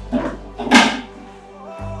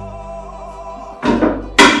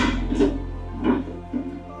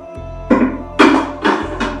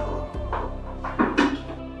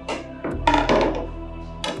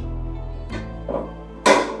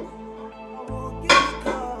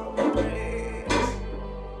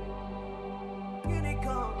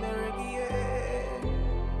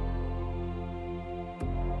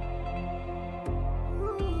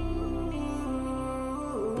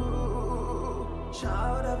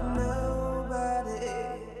 Child of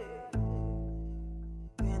nobody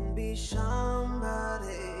can be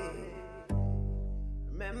somebody.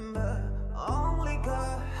 Remember, only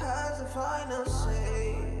God has the final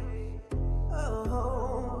say.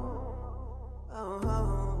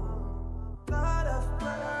 God of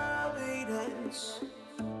providence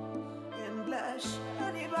can bless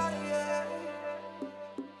anybody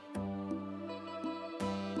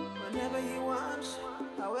whenever He wants,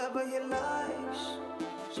 however He likes.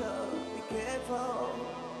 So be careful.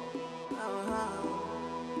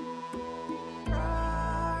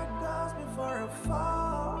 Pride goes before a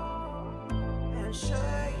fall, and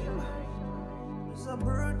shame is a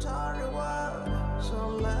brutal reward. So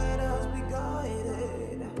let us be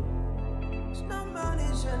guided. No man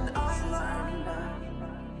is an island.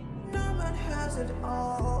 No man has it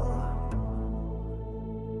all.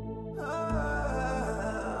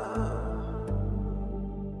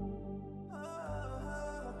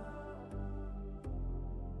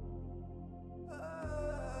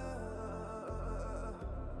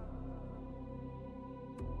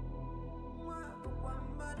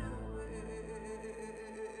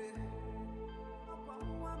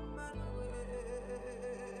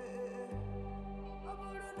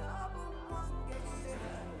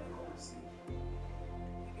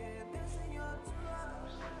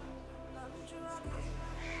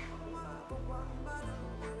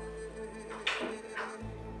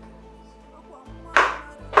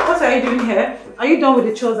 What are you doing here? Are you done with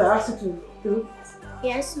the chores I asked you to do?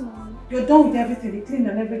 Yes, Mom. You're done with everything, the cleaning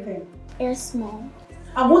and everything? Yes, Mom.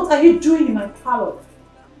 And what are you doing in my parlor?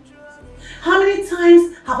 How many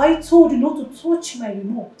times have I told you not to touch my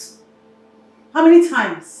remote? How many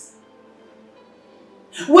times?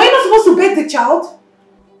 Were you not supposed to beg the child?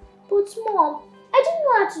 But Mom, I didn't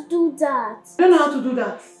know how to do that. You don't know how to do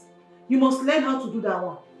that. You must learn how to do that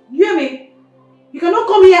one. You hear me? You cannot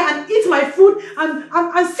come here and eat my food and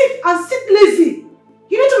sit lazy.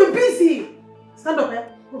 You need to be busy. Stand up, eh?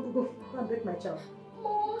 Go and beg my child.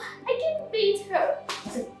 Mom, I didn't beat her.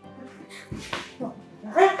 Sit. Go. I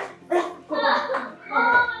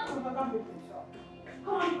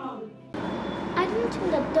don't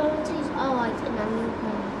think that Dorothy is alright in a new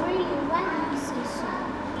home. Really, why do you say so?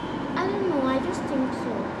 I don't know, I just think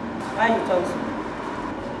so.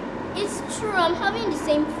 It's true, I'm having the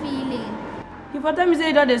same feeling. You for tell me say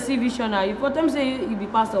you don't see vision now. You for tell me say you be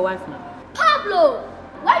pastor wife now. Pablo!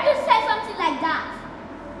 Why do you say something like that?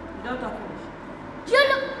 You don't talk finish. Do you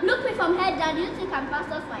look me from head down? Do you think I'm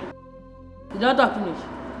pastor's wife? You don't talk finish.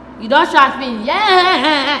 You don't shout finish.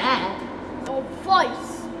 Yeah. Your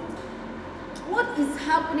voice. What is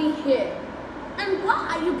happening here? And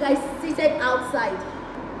why are you guys seated outside?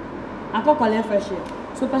 I can't collect fresh air.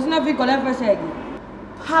 So person will collect fresh air again.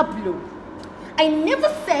 Pablo, I never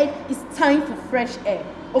said it's time for fresh air,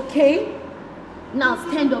 okay? Now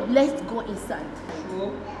stand up, let's go inside.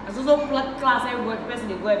 Sure. I also class everybody, person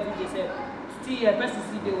they go every day say, still here, person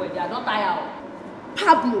still there where they are not tired.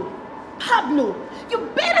 Pablo, you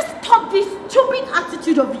better stop this stupid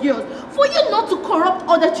attitude of yours for you not to corrupt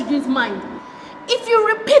other children's mind. If you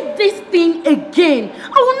repeat this thing again, I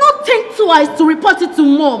will not think twice to report it to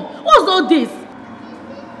mom. What's all this?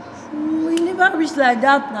 We never reach like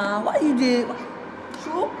that now. Why you dey?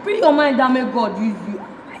 Sure, free your mind and make God use you.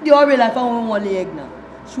 You already like I want egg now.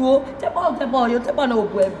 Sure, step out, you step out no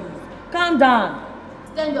go. Calm down.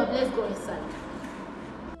 Stand up, let's go inside.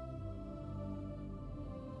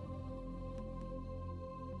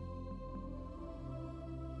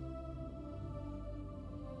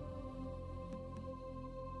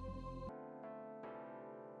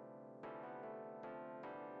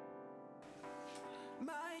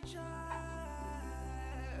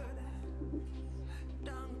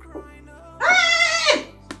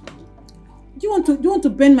 Do you want to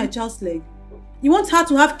bend my child's leg? You want her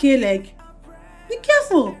to have K-leg? Be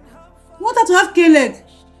careful. You want her to have K-leg?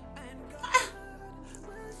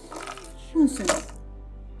 Nonsense.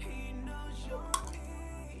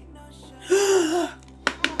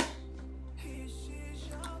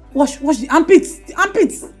 Wash the armpits. The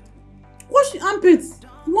armpits. Wash the armpits.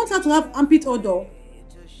 You want her to have armpit odor?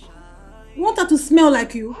 You want her to smell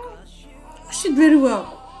like you? Wash it very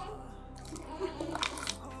well.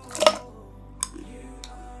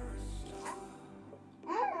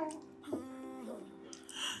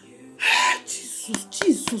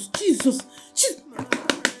 Jesus.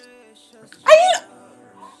 Are you...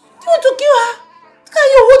 Do you want to kill her? Look how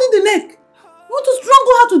you're holding the neck. You want to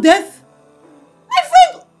strangle her to death? My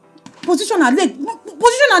friend! Position her leg.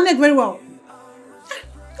 Position her neck very well.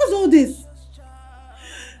 What's all this?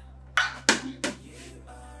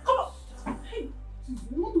 Come on. Hey,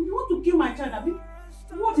 you want to kill my child, Abi?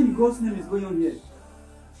 What in God's name is going on here?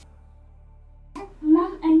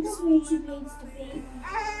 Mom, I'm sorry to beat the baby.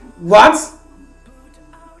 What?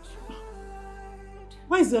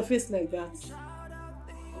 Why is your face like that?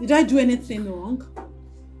 Did I do anything wrong?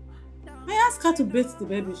 I asked her to bathe the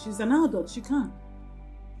baby. She's an adult. She can.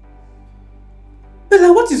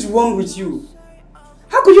 Bella, what is wrong with you?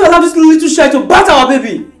 How could you allow this little shy to bat our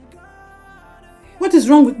baby? What is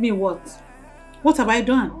wrong with me? What? What have I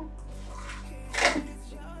done?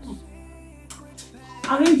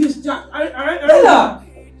 Arrange this. Bella!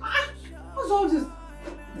 What's all this?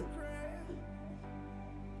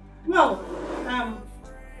 Well,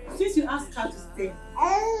 since you asked her to stay,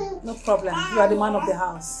 no problem. You are the man of the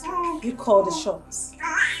house. You call the shots.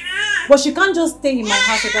 But she can't just stay in my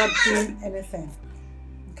house without doing anything.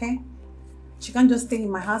 Okay? She can't just stay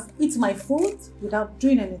in my house, eat my food without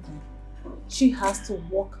doing anything. She has to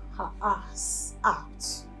work her ass out.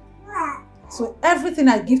 So everything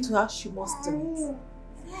I give to her, she must do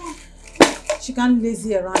it. She can't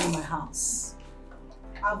lazy around in my house.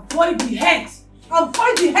 Avoid the head!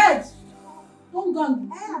 Avoid the head! Don't go and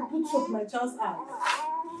put up my child's eye.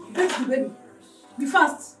 Get the baby. Be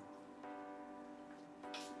fast.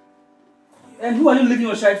 And who are you leaving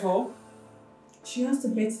your child for? She has to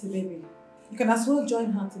bathe the baby. You can as well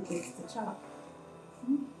join her to bathe the child.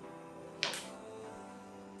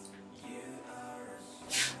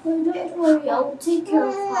 Well, don't worry, I will take care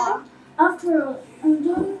of her. After all, I'm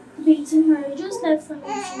done bathing her. I just left for me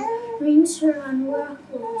to rinse her and wear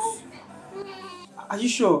clothes. Are you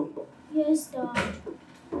sure? Yes, Dad.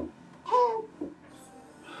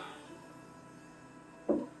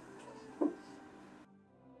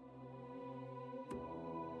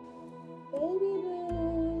 Baby,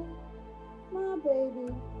 my baby,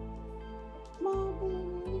 my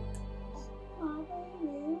baby, my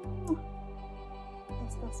baby.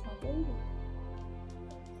 Yes, that's my baby.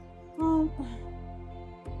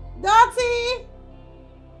 Dottie!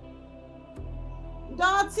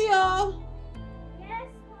 Dottie, oh! Yes,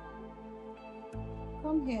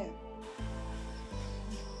 Come here.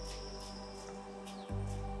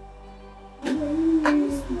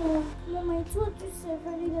 Mom, I told you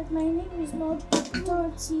severally that my name is not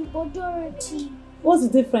Dorothy, but Dorothy. What's the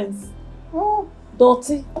difference? Oh,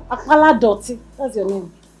 Dottie. Akpala Dottie. That's your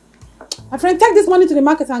name. My friend, take this money to the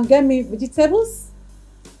market and get me vegetables,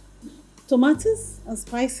 tomatoes, and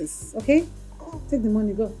spices, okay? Take the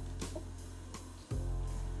money, go.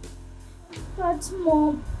 But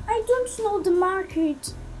Mom, I don't know the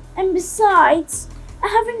market. And besides, I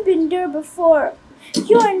haven't been there before.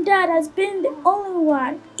 You and Dad has been the only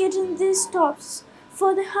one getting these stuffs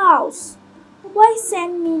for the house. Why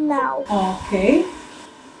send me now? Okay.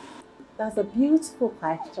 That's a beautiful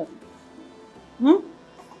question.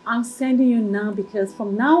 I'm sending you now because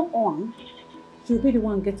from now on, you'll be the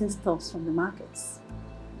one getting stuffs from the markets.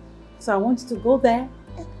 So I want you to go there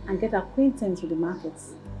and get acquainted with the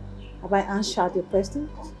markets. Have I answered your question?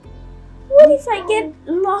 What if I get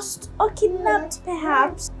lost or kidnapped,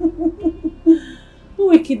 perhaps? Who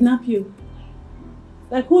will kidnap you?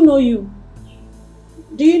 Like, who know you?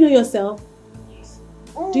 Do you know yourself?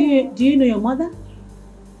 Do you know your mother?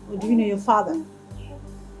 Or do you know your father?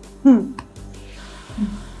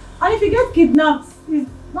 And if you get kidnapped, it's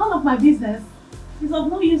none of my business. It's of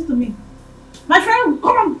no use to me. My friend,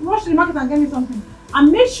 come on, rush to the market and get me something.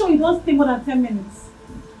 And make sure you don't stay more than 10 minutes.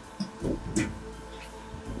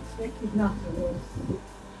 Get kidnapped,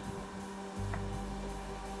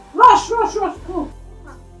 rush, go.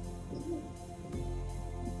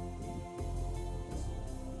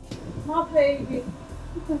 My baby.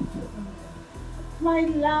 My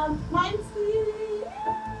love, my sweetie.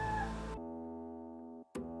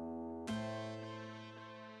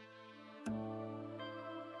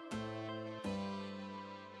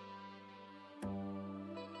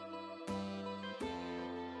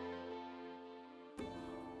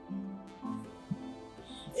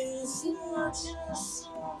 It's not just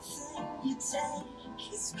something you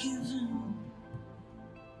take, it's given.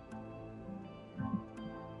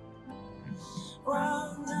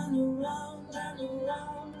 Round and around and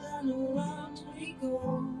around and around we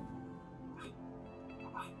go.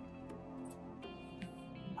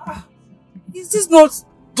 Is this not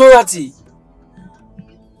Dorothy?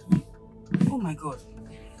 Oh my god.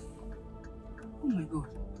 Oh my god.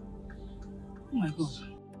 Oh my god.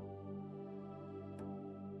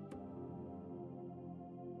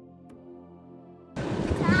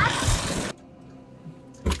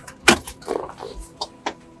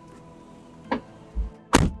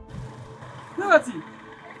 Dorothy,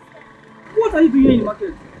 what are you doing here in the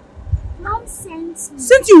market? Mom sent me.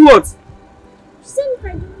 Sent you what? She said if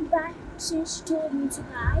I didn't buy things she told me to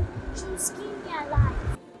buy, she would skin me alive.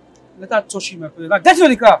 Let her touch you, my friend. Now get into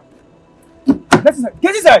the car. Get inside.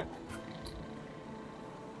 Get inside.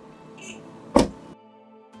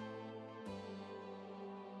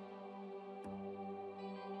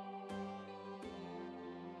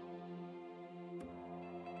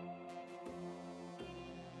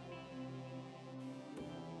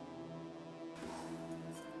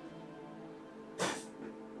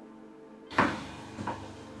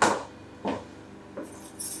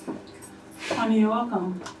 Honey, you're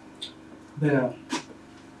welcome. Bella,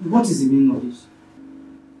 what is the meaning of this?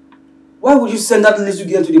 Why would you send that little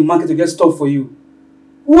girl to the market to get stuff for you?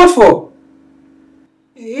 What for?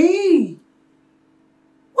 Hey,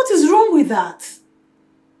 what is wrong with that?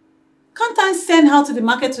 Can't I send her to the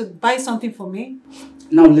market to buy something for me?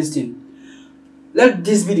 Now listen. Let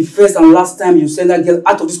this be the first and last time you send that girl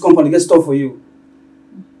out of this compound to get stuff for you.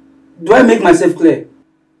 Do I make myself clear?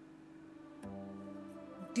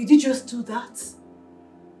 Did you just do that?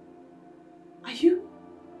 Are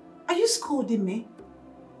you scolding me?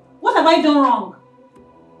 What have I done wrong?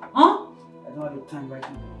 Huh? I don't have the time right now.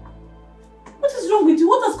 What is wrong with you?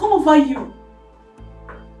 What has come over you?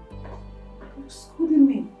 You're scolding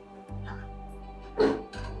me.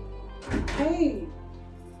 Hey.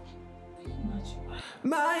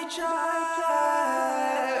 My child,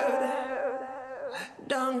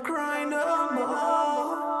 don't cry no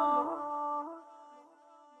more.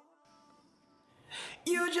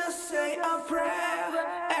 You just say a prayer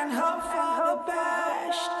and hope for the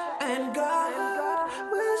best, and God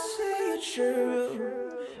will see it true.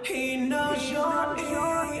 He knows your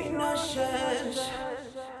innocence.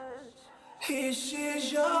 He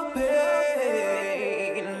sees your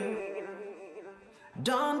pain.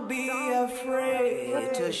 Don't be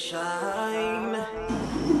afraid to shine.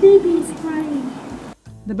 The baby is crying.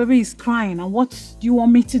 The baby is crying, and what do you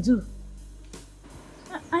want me to do?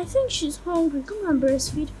 I think she's hungry. Come and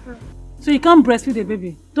breastfeed her. So you can't breastfeed a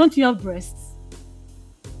baby? Don't you have breasts?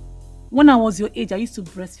 When I was your age, I used to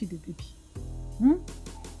breastfeed a baby.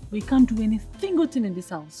 But you can't do any single thing in this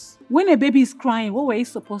house. When a baby is crying, what were you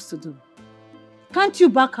supposed to do? Can't you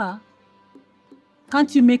back her?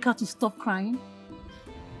 Can't you make her to stop crying?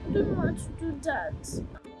 I don't know how to do that.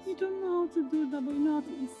 You don't know how to do that, but you know how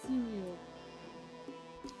to eat cereal.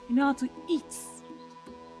 You know how to eat.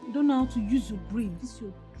 You don't know how to use your brain. This is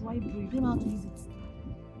your dry brain. You don't know how to use it.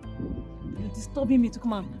 You're disturbing me to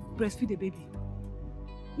come and breastfeed the baby.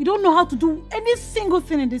 You don't know how to do any single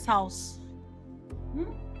thing in this house.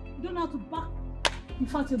 You don't know how to back. In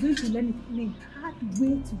fact, you're going to learn it in a hard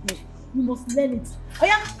way today. You must learn it. Oh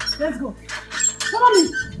yeah, let's go. Follow me.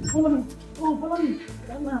 Follow me. Oh, follow me. I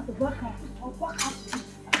don't know how to back up. I'll back up.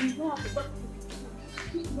 I don't know how to back up.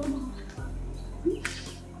 You don't know.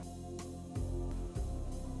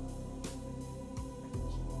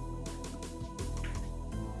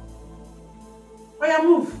 Oh yeah,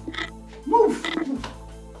 move. Move.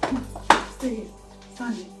 Stay here.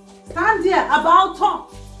 Stand here. Stand there. About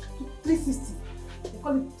top. 360. They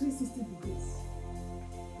call it 360 degrees.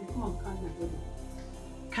 They come and carry my baby.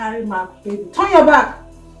 Carry my baby. Turn your back.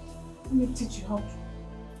 Let me teach you how to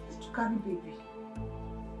carry baby.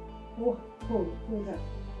 Hold her. Hold her.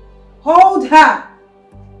 Hold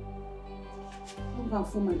her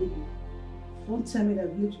for my baby. Don't tell me that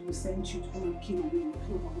village will send you to come and kill my baby. I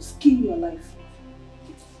will skin your life.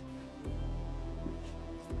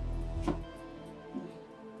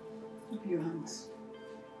 Keep your hands.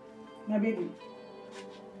 My baby,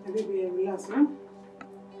 relax, huh?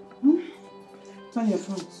 Turn your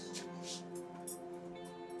front.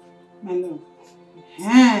 My love.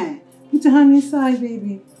 Put your hand inside,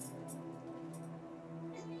 baby.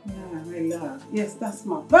 Yeah, my love. Yes, that's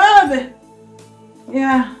my baby.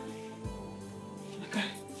 Yeah. Okay.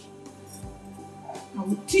 I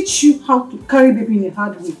will teach you how to carry baby in a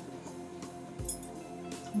hard way.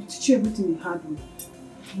 I will teach you everything in a hard way.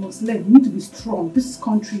 You must learn. You need to be strong. This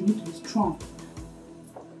country, you need to be strong.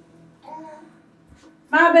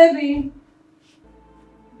 My baby.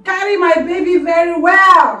 Carry my baby very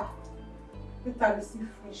well. Let her receive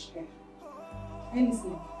fresh air.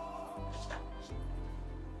 Anything.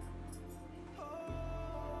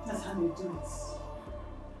 That's how you do it.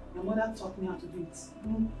 My mother taught me how to do it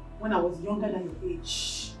when I was younger than your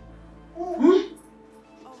age. I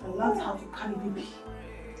learned how to carry baby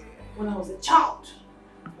when I was a child.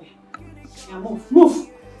 Yeah, move.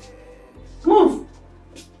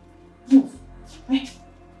 Hey,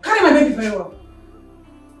 carry my baby very well.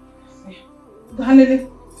 Hey, Hanlele.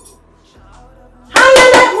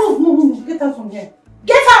 Move. Get out from here.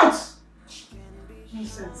 Get out!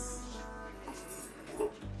 Nonsense.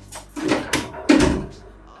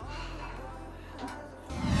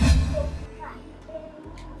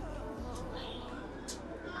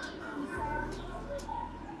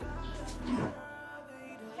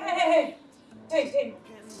 Hey.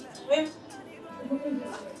 Wait.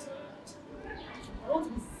 I want to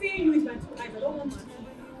be seeing you with my 2 eyes. I don't want to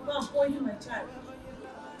go and point to my child.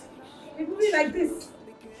 It will be like this.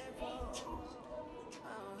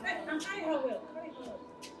 Hey, I'm carrying her well. Carry her well.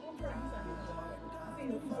 Don't try this and this. See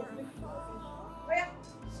your feet. Oh yeah.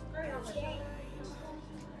 Carry her well.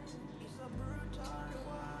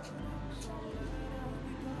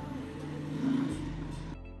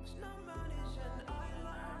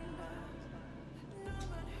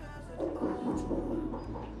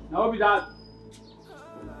 Now be that.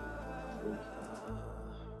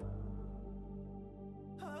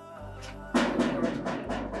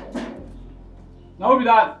 Now be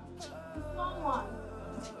that.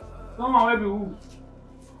 Someone will be who?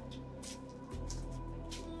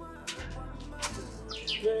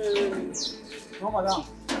 No, madam.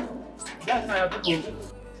 That's my people.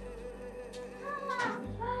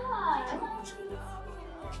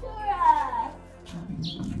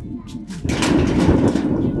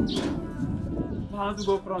 I have to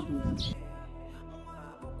go front.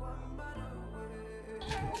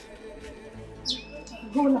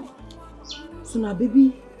 Go now. So now,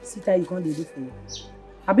 baby, sit how you can't do for you.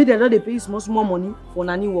 I bet they don't pay you small money for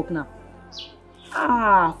nanny work now.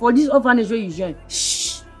 For this orphanage where you join.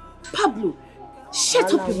 Shh! Pablo!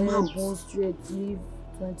 Shut up your mouth. Go straight, leave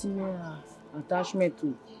 20 naira attachment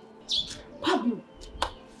to. Pablo!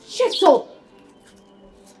 Shut up!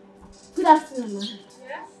 Good afternoon, ma.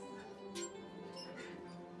 Yes?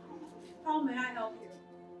 How may I help you?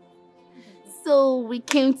 So we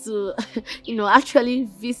came to, actually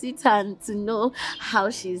visit her and to know how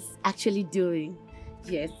she's actually doing.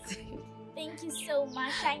 Yes. Thank you so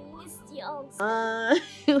much. I missed you also.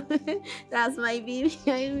 That's my baby.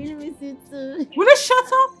 I really miss you too. Will you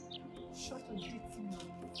shut up? Shut your dirty mouth.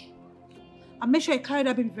 And make sure you carry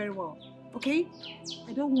that baby very well. Okay?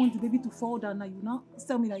 I don't want the baby to fall down now. You now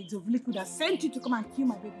tell me that it's of liquid that sent you to come and kill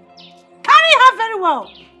my baby. Carry her very well.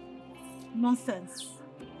 Nonsense.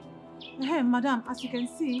 Hey, madam, as you can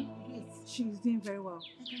see, yes, she's doing very well.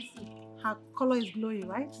 I can see. Her color is glowing,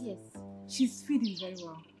 right? Yes. She's feeding very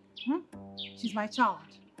well. She's my child.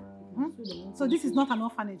 So this is not an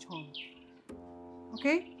orphanage home.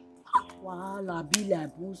 Okay? Wahala be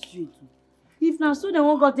like bullshit. If na so dem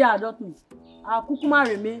wan go take adopt me, I kukuma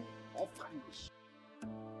remain orphanage.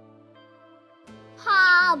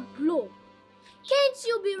 Pablo, can't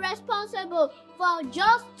you be responsible for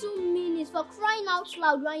just 2 minutes for crying out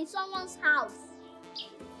loud when in someone's house?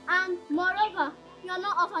 And moreover, you're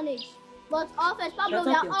not orphanage, but orphans. Pablo,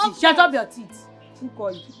 we are orphans. Shut up your teeth. Who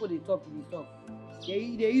call you? People they talk, you talk.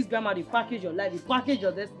 They use grammar, they package your life, they package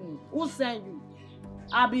your destiny. Who send you?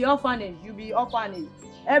 I be orphanage, you be orphanage.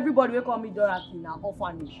 Everybody will call me Dorothy now,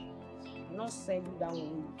 orphanage. I'm not send you that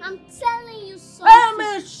one. I'm telling you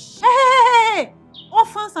something. Hey!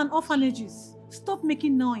 Orphans and orphanages. Stop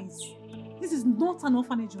making noise. This is not an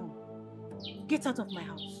orphanage home. Get out of my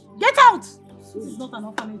house. Get out! This is not an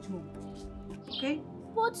orphanage home. Okay?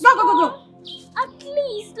 But go. At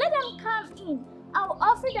least let them come in. I'll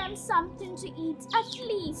offer them something to eat. At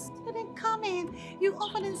least. Let them come in. You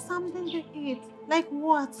offer them something to eat. Like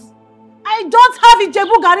what? I don't have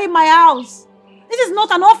Ijebu Gari in my house. This is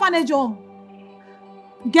not an orphanage home.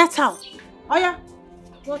 Get out. Oh yeah.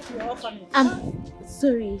 Go to your orphanage.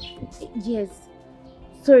 Sorry. Yes.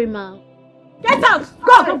 Sorry, ma. Get out!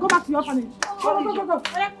 Go back to your orphanage. Go. Oh,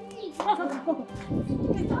 yeah. Go.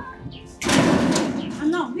 Get out.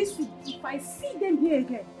 And now, listen, if I see them here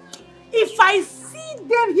again,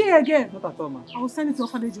 Not at all, ma. I will send you to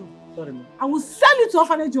orphanage home. Sorry, ma. I will send you to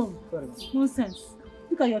orphanage home. Sorry, ma. Nonsense.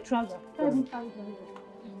 Look at your trouser. Sorry.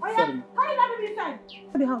 Oh yeah, carry that baby inside.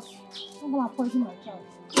 To the house. Don't come and poison my child.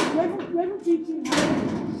 You're even teaching her.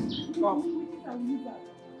 Come.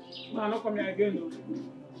 No, not come here again, though.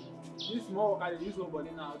 This small work I use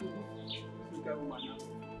nobody now. This wicked woman now.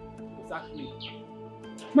 Exactly.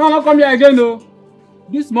 No, not come here again, though.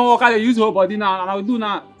 This small work I use nobody now, and I will do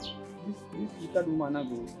now. This wicked woman now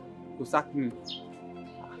go sack me.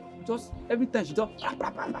 Just every time she just.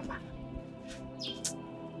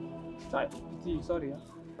 Sorry, yeah.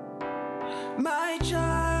 My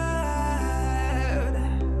child,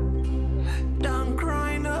 don't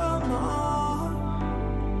cry no more.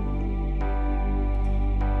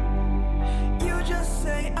 You just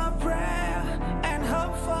say a prayer and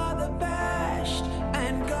hope for the best,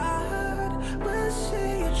 and God will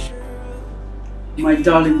see you through. My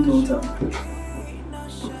darling daughter,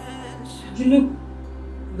 you look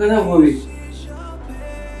rather worried.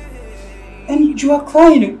 And you are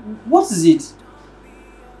crying. What is it?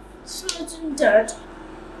 It's nothing, Dad.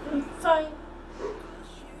 I'm fine.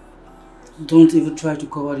 Don't even try to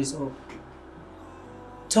cover this up.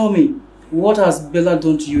 Tell me, what has Bella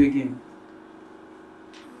done to you again?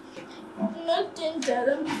 Nothing, Dad.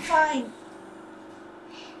 I'm fine.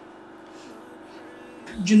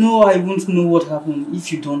 You know I won't know what happened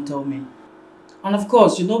if you don't tell me. And of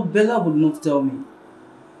course, you know Bella would not tell me.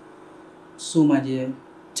 So my dear,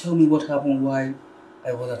 tell me what happened while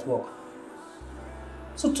I was at work.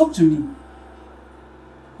 So talk to me.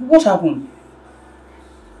 What happened?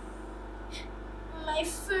 My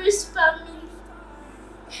first family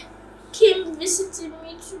came visiting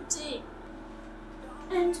me today,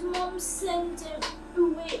 and Mom sent them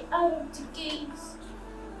away out of the gates.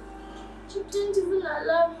 She didn't even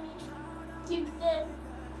allow me to give them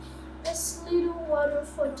a little water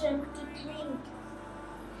for them to drink.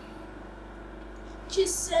 She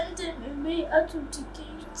sent them away out of the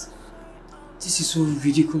gate. This is so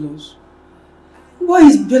ridiculous. Why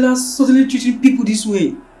is Bella suddenly treating people this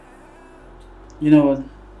way? You know what?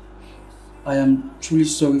 I am truly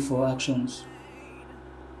sorry for her actions.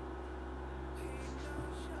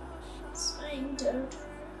 It's fine, Dad.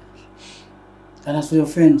 And as for your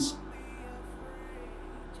friends,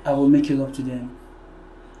 I will make it up to them.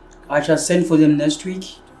 I shall send for them next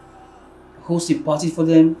week, host a party for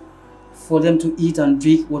them to eat and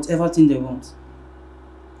drink whatever thing they want.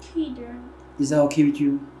 Okay, Dad. Is that okay with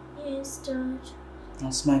you? Yes, Dad. Now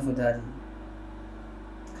smile for Daddy.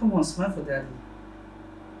 Come on, smile for Daddy.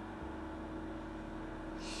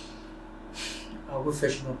 I'll go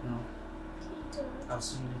freshen up now. Okay, Dad. I'll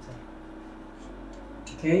see you later.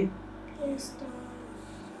 Okay? Yes, Dad.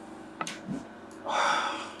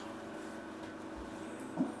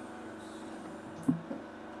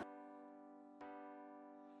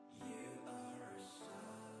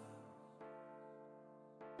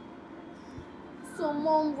 So,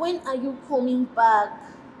 Mom, when are you coming back?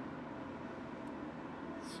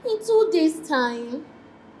 In 2 days' time.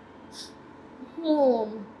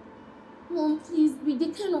 Mom, please, with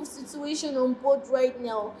the kind of situation on board right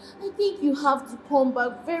now, I think you have to come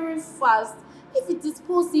back very fast, if it is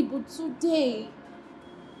possible today.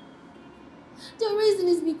 The reason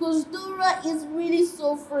is because Dora is really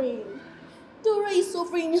suffering. Dora is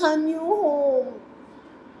suffering in her new home.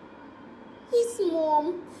 Yes,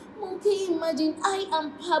 Mom. Mom, can you imagine? I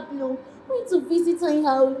am Pablo. Going to visit her in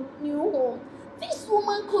her new home. This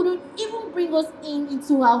woman couldn't even bring us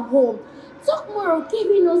into her home. Talk more of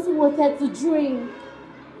giving us water to drink.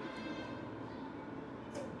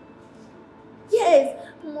 Yes,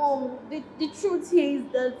 Mom, the truth is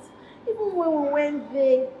that even when we went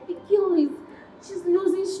there, the girl she's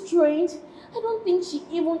losing strength. I don't think she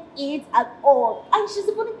even eats at all. And she's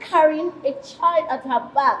even carrying a child at her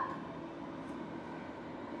back.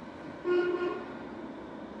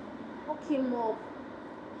 Okay, Mom.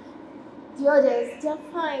 The others, they're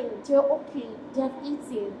fine. They're okay. They're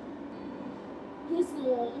eating. Yes,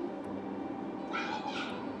 Mom.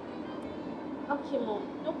 Okay, Mom.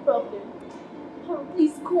 No problem. Oh,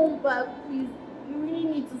 please come back, please. You really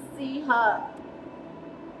need to see her.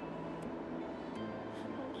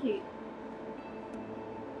 Okay.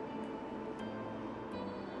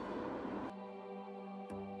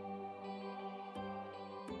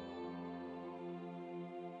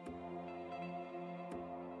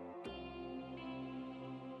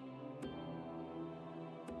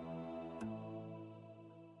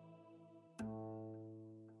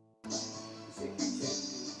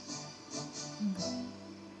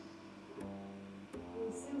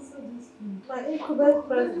 My incubate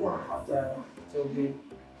president. Yeah, it's okay.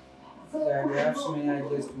 Yeah, they have so many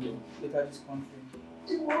ideas to better this country.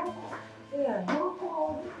 Yeah.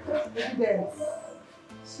 Evidence.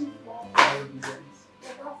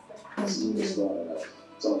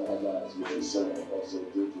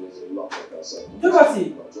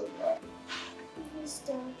 Dorothy! Yes,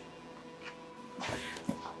 Dad.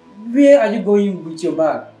 Where are you going with your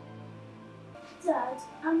bag? Dad,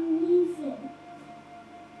 I'm leaving.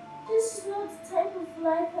 This is not the type of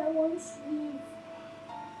life I want to live.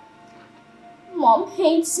 Mom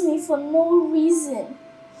hates me for no reason.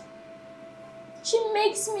 She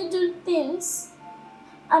makes me do things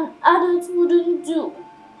an adult wouldn't do.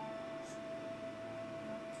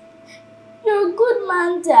 You're a good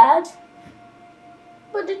man, Dad.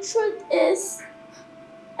 But the truth is,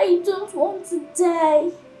 I don't want to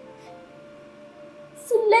die.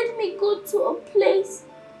 So let me go to a place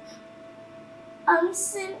I'm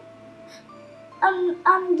seen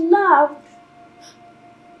and loved.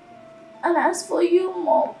 And as for you,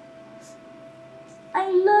 Mom, I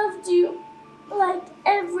loved you like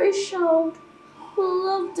every child who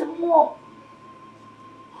loved a mom.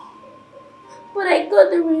 But I got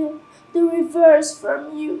the reverse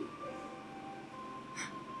from you.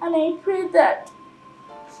 And I pray that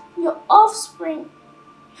your offspring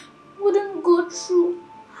wouldn't go through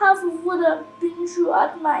half of what I've been through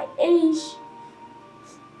at my age.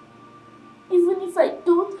 Even if I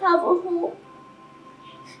don't have a home,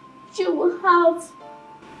 you will have.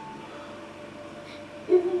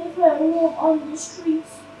 Even if I roam on the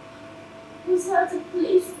streets without a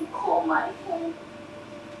place to call my home,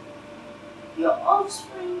 your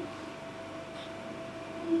offspring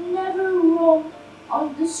will never roam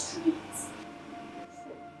on the streets.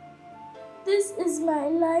 This is my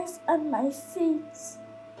life and my fate,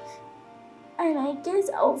 and I guess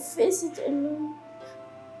I'll face it alone,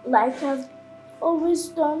 like I've always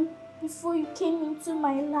done before you came into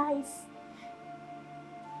my life.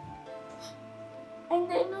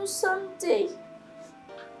 And I know someday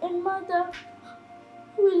a mother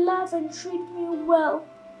who will love and treat me well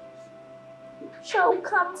shall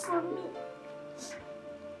come for me.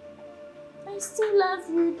 I still love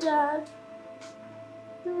you, Dad.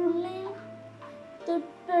 You remain the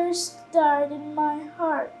best dad in my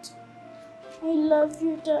heart. I love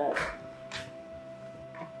you, Dad.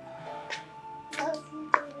 Love you,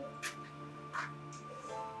 Dad.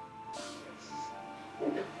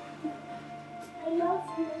 I love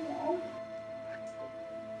you, Mom.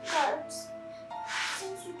 But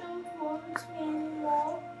since you don't want me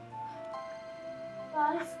anymore,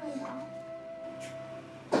 bye for now.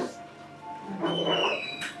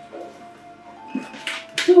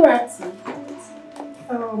 Dorothy.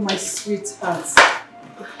 Oh, my sweetheart.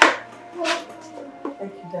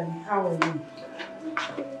 Thank you, darling. How are you?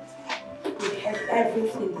 We had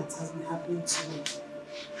everything that has been happening to you.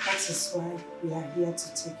 That is why we are here to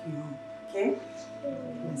take you home. Okay?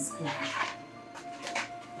 Let's go.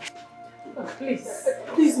 Oh,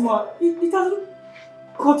 please, Ma. It hasn't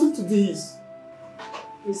gotten to this.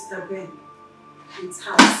 Mr. Ben, it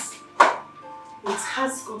has. It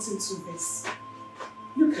has gotten to this.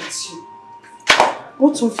 Look at you.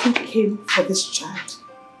 Both of you came for this child,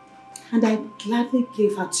 and I gladly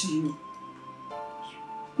gave her to you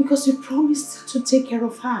because you promised to take care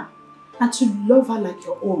of her and to love her like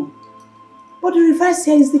your own. But the reverse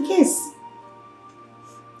here is the case.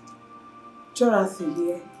 Dorothy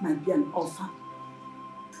here might be an orphan,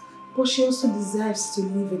 but she also deserves to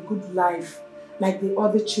live a good life like the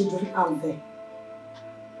other children out there.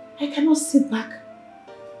 I cannot sit back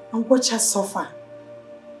and watch her suffer.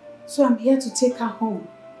 So I'm here to take her home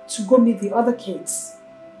to go meet the other kids.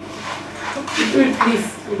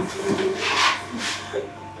 Please.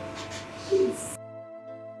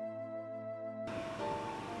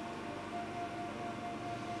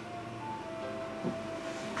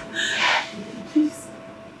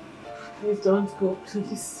 Please don't go,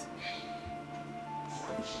 please.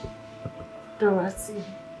 Dorothy.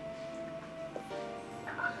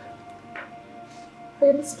 I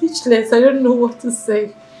am speechless. I don't know what to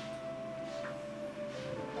say.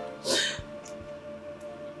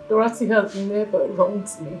 Dorothy has never wronged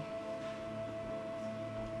me.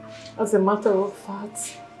 As a matter of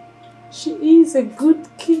fact, she is a good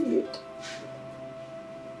kid.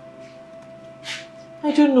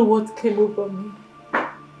 I don't know what came over me.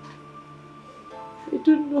 I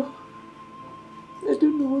don't know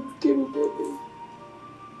what came over me.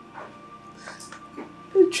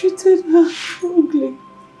 I treated her wrongly.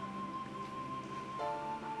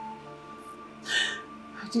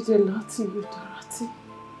 I did a lot to you, Dorothy.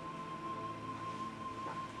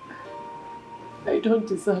 I don't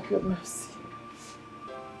deserve your mercy.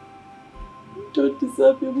 I don't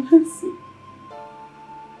deserve your mercy.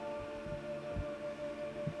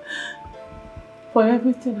 For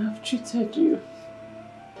everything I've treated you,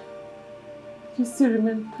 you still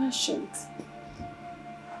remain patient.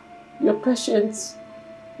 Your patience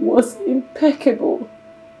was impeccable.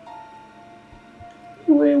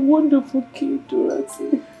 You were a wonderful kid,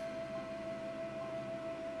 Dorothy.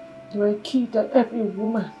 You were a kid that every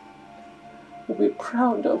woman will be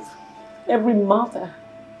proud of, every mother.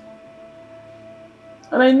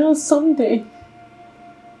 And I know someday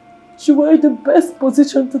you were in the best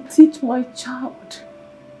position to teach my child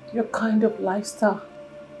your kind of lifestyle.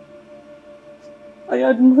 I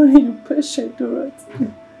admire your patience,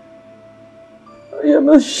 Dorothy. I am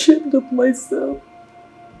ashamed of myself.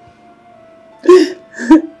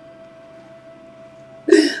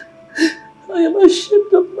 I am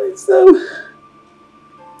ashamed of myself.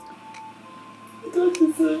 I don't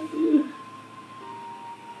deserve you.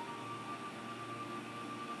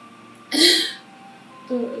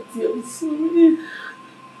 Dorothy, I'm sorry.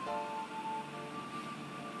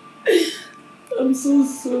 I'm so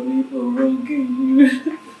sorry for wronging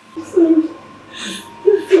you. I'm sorry.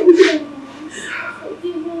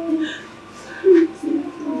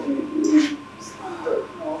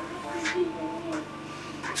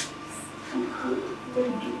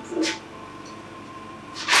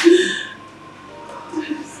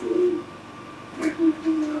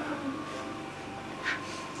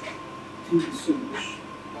 Thank you so much,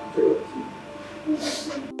 Dorothy.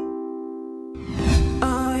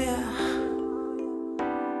 Oh yeah.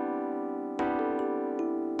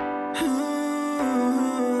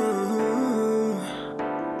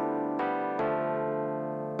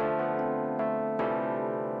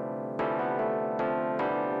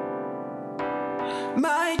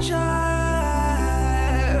 My child,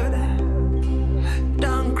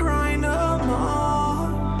 don't cry no more.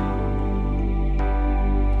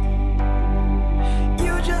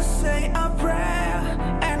 You just say a prayer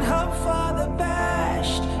and hope for the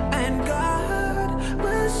best, and God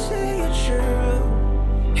will see you through.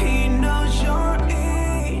 He knows your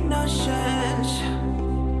innocence.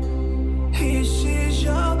 He sees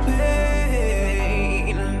your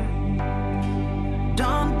pain.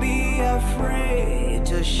 Don't be afraid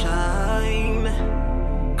to shine,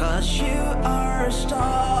 'cause you are a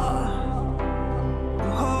star.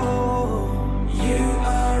 Oh, you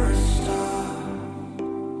are a star.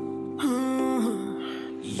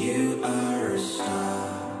 You are a star.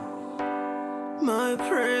 My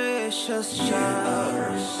precious child. You are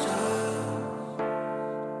a star.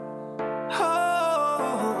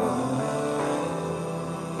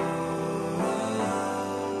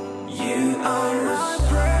 You are my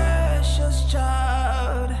precious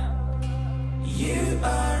child. You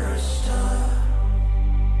are a star.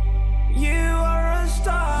 You are a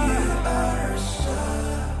star. You are a star.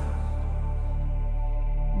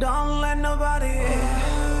 Don't let nobody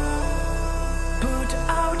put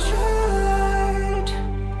out your light.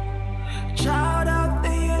 Child of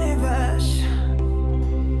the universe,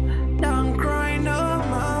 don't cry no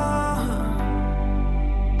more.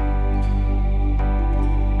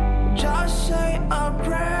 Just say a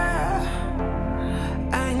prayer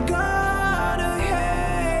and God will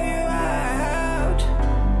hear you out.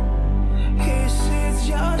 He sees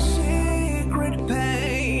your secret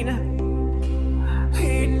pain.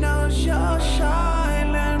 He knows your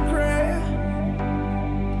silent prayer.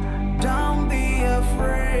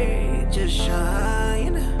 shine.